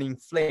burning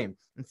flame.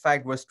 In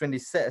fact, verse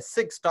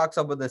 26 talks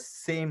about the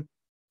same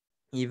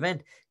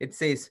event. It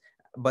says,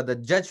 but the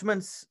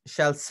judgments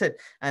shall sit,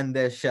 and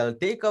they shall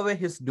take away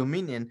his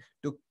dominion,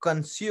 to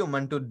consume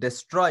and to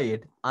destroy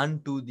it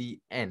unto the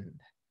end.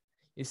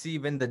 You see,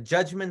 when the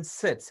judgment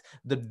sits,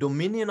 the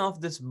dominion of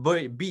this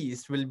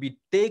beast will be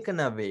taken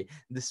away.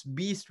 This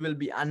beast will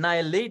be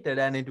annihilated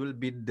and it will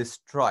be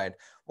destroyed.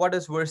 What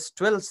does verse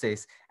 12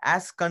 says?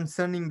 As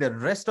concerning the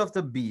rest of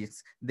the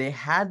beasts, they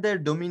had their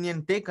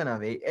dominion taken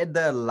away, yet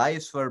their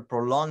lives were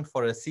prolonged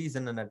for a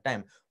season and a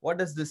time. What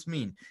does this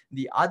mean?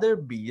 The other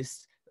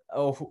beasts,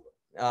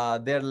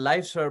 their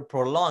lives were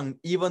prolonged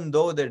even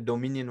though their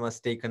dominion was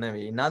taken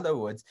away. In other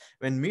words,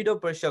 when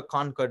Medo-Persia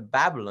conquered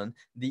Babylon,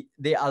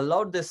 they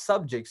allowed their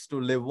subjects to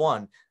live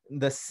on.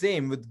 The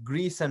same with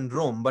Greece and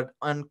Rome. But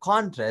on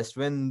contrast,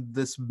 when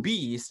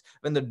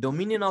the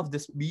dominion of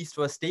this beast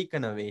was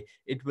taken away,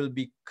 it will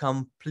be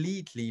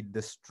completely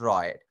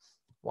destroyed.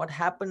 What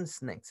happens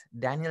next?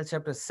 Daniel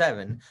chapter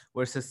 7,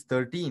 verses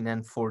 13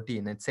 and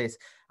 14. It says,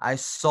 I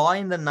saw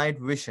in the night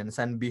visions,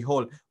 and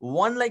behold,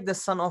 one like the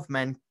Son of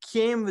Man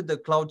came with the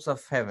clouds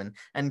of heaven,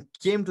 and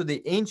came to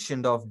the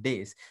Ancient of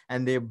Days,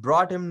 and they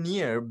brought him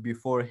near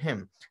before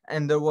him.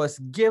 And there was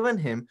given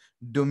him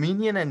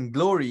dominion and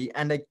glory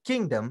and a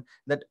kingdom,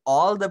 that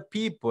all the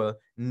people,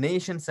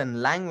 nations,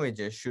 and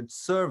languages should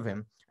serve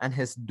him. And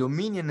his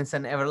dominion is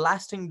an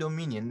everlasting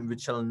dominion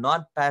which shall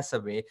not pass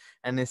away,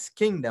 and his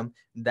kingdom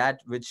that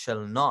which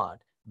shall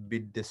not be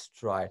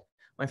destroyed.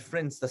 My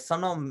friends, the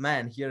Son of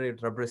Man, here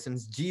it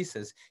represents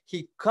Jesus.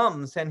 He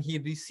comes and he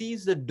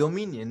receives the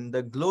dominion,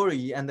 the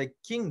glory, and the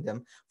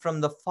kingdom from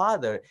the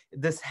Father.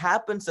 This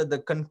happens at the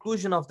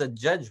conclusion of the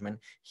judgment.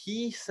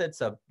 He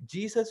sets up,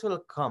 Jesus will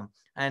come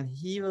and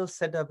he will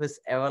set up his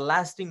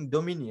everlasting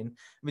dominion,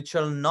 which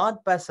shall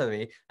not pass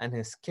away, and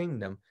his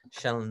kingdom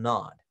shall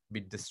not be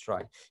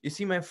destroyed. You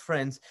see, my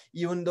friends,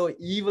 even though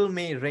evil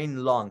may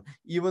reign long,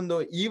 even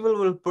though evil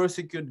will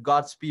persecute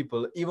God's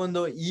people, even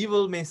though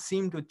evil may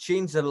seem to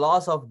change the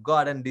laws of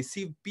God and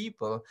deceive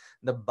people,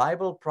 the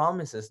Bible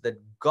promises that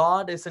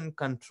God is in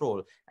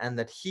control and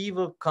that he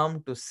will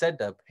come to set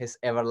up his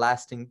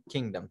everlasting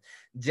kingdom.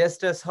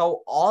 Just as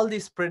how all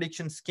these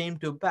predictions came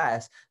to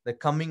pass, the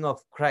coming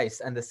of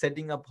Christ and the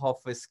setting up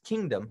of his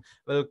kingdom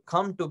will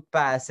come to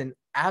pass in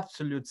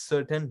absolute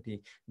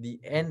certainty. The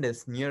end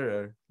is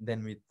nearer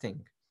than we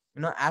think.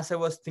 As I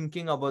was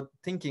thinking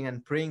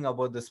and praying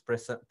about this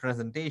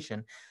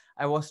presentation,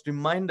 I was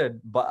reminded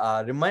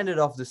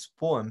of this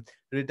poem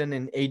written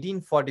in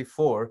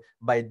 1844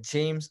 by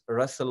James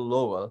Russell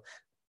Lowell,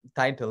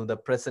 titled The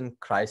Present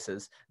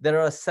Crisis.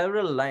 There are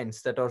several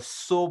lines that are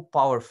so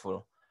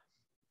powerful.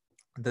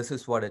 This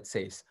is what it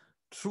says: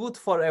 truth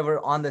forever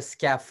on the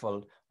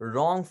scaffold,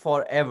 wrong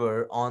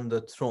forever on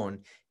the throne.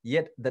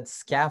 Yet that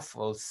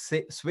scaffold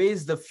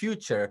sways the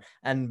future,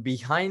 and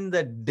behind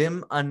the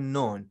dim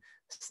unknown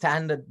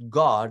standeth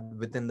God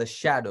within the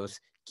shadows,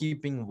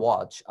 keeping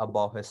watch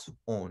above his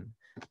own.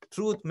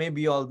 Truth may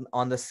be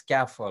on the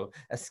scaffold.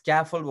 A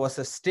scaffold was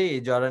a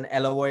stage or an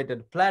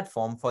elevated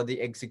platform for the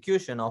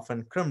execution of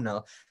a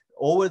criminal.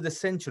 Over the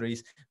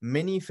centuries,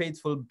 many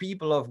faithful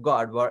people of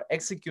God were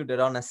executed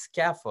on a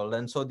scaffold.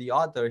 And so the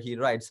author, he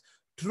writes,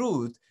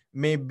 truth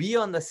may be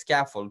on the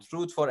scaffold.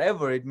 Truth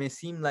forever, it may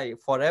seem like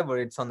forever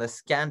it's on the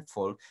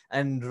scaffold.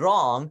 And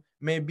wrong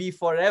may be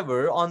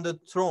forever on the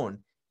throne.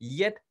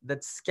 Yet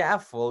that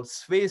scaffold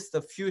sways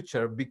the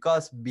future,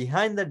 because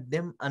behind the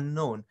dim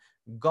unknown,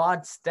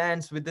 God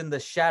stands within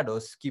the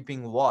shadows,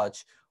 keeping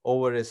watch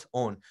over his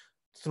own.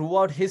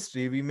 Throughout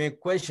history, we may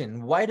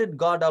question, why did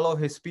God allow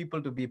his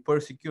people to be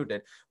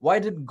persecuted? Why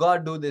did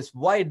God do this?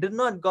 Why did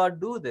not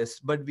God do this?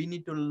 But we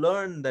need to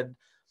learn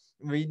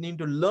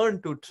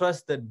to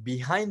trust that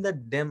behind the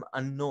dim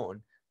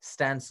unknown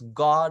stands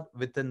God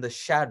within the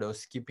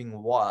shadows,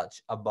 keeping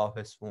watch above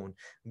his own.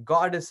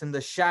 God is in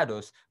the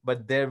shadows,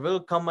 but there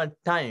will come a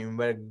time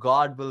where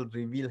God will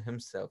reveal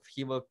himself.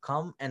 He will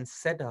come and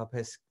set up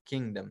his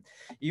kingdom.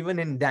 Even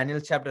in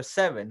Daniel chapter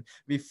 7,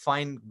 we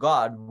find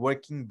God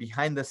working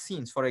behind the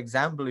scenes. For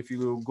example, if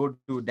you go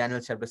to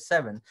Daniel chapter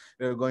 7,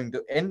 we're going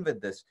to end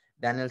with this.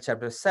 Daniel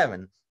chapter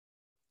 7,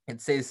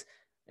 it says,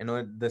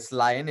 this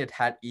lion, it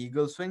had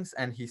eagle's wings,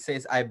 and he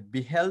says, I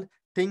beheld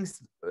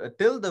things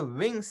till the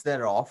wings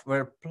thereof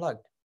were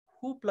plucked.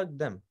 Who plucked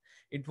them?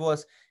 It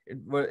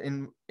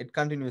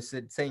continues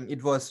it saying,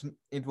 it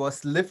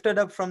was lifted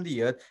up from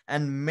the earth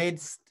and made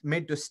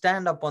to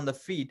stand up on the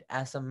feet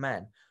as a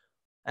man,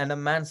 and a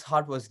man's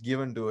heart was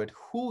given to it.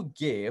 Who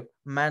gave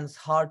man's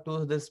heart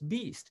to this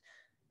beast?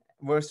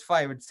 Verse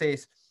 5, it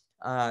says,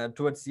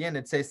 towards the end,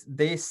 it says,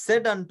 they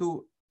said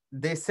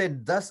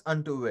thus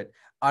unto it,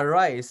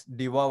 arise,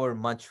 devour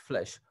much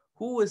flesh.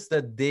 Who is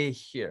the they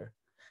here?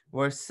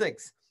 Verse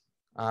 6,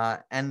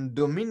 and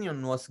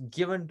dominion was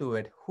given to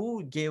it.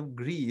 Who gave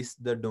Greece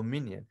the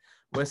dominion?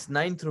 Verse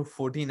 9 through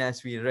 14,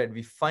 as we read,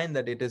 we find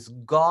that it is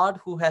God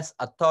who has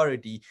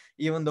authority,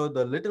 even though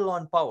the little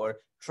on power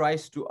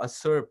tries to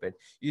usurp it.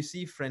 You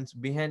see, friends,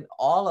 behind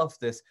all of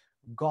this,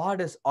 God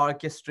is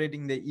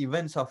orchestrating the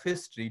events of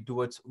history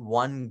towards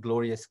one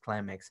glorious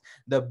climax.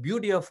 The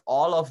beauty of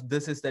all of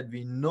this is that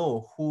we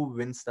know who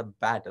wins the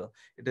battle.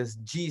 It is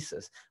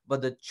Jesus.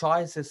 But the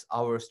choice is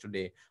ours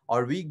today.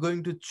 Are we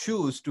going to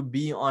choose to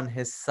be on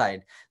his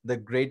side? The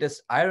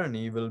greatest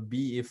irony will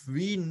be if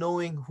we,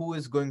 knowing who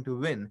is going to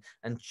win,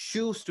 and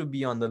choose to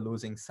be on the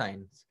losing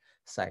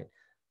side.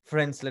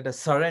 Friends, let us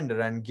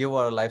surrender and give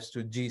our lives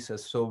to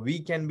Jesus so we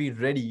can be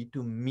ready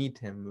to meet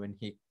him when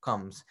he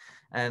comes.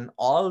 And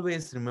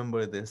always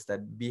remember this,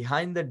 that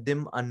behind the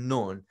dim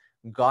unknown,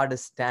 God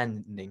is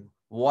standing,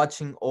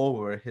 watching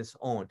over his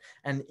own.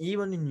 And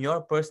even in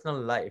your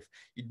personal life,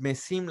 it may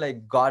seem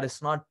like God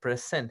is not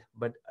present,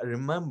 but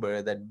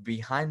remember that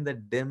behind the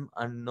dim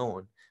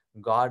unknown,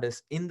 God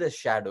is in the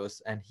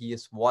shadows and he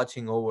is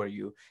watching over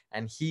you,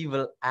 and he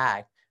will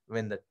act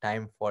when the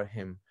time for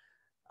him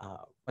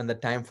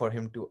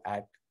to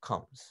act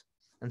comes.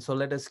 And so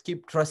let us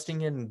keep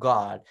trusting in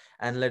God,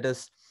 and let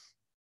us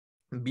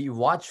be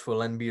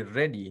watchful and be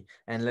ready,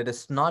 and let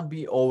us not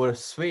be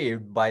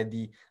overswayed by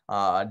the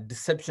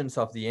deceptions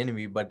of the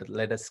enemy, but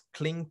let us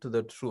cling to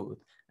the truth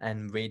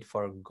and wait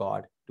for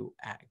God to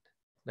act.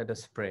 Let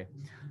us pray.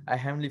 Our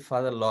Heavenly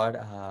Father, Lord,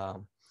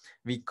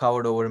 we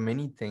covered over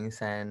many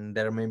things, and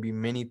there may be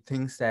many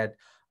things that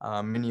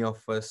many of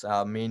us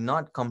may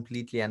not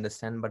completely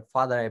understand. But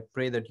Father, I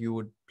pray that you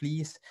would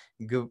please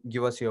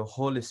give us your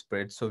Holy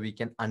Spirit so we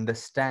can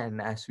understand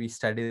as we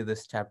study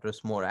these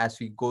chapters more, as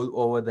we go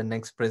over the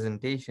next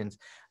presentations.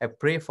 I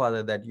pray,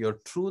 Father, that your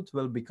truth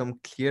will become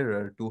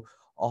clearer to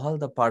all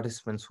the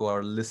participants who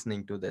are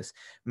listening to this.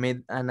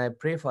 And I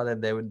pray, Father,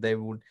 they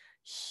would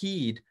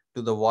heed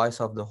to the voice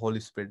of the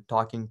Holy Spirit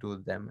talking to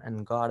them.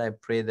 And God, I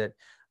pray that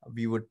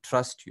we would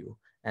trust you,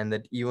 and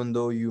that even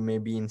though you may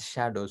be in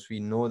shadows, we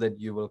know that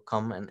you will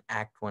come and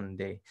act one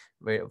day.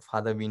 Where,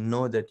 Father, we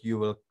know that you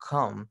will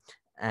come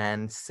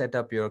and set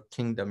up your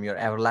kingdom, your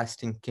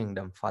everlasting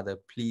kingdom. Father,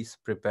 please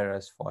prepare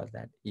us for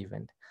that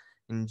event.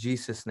 In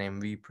Jesus' name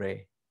we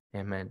pray.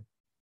 Amen.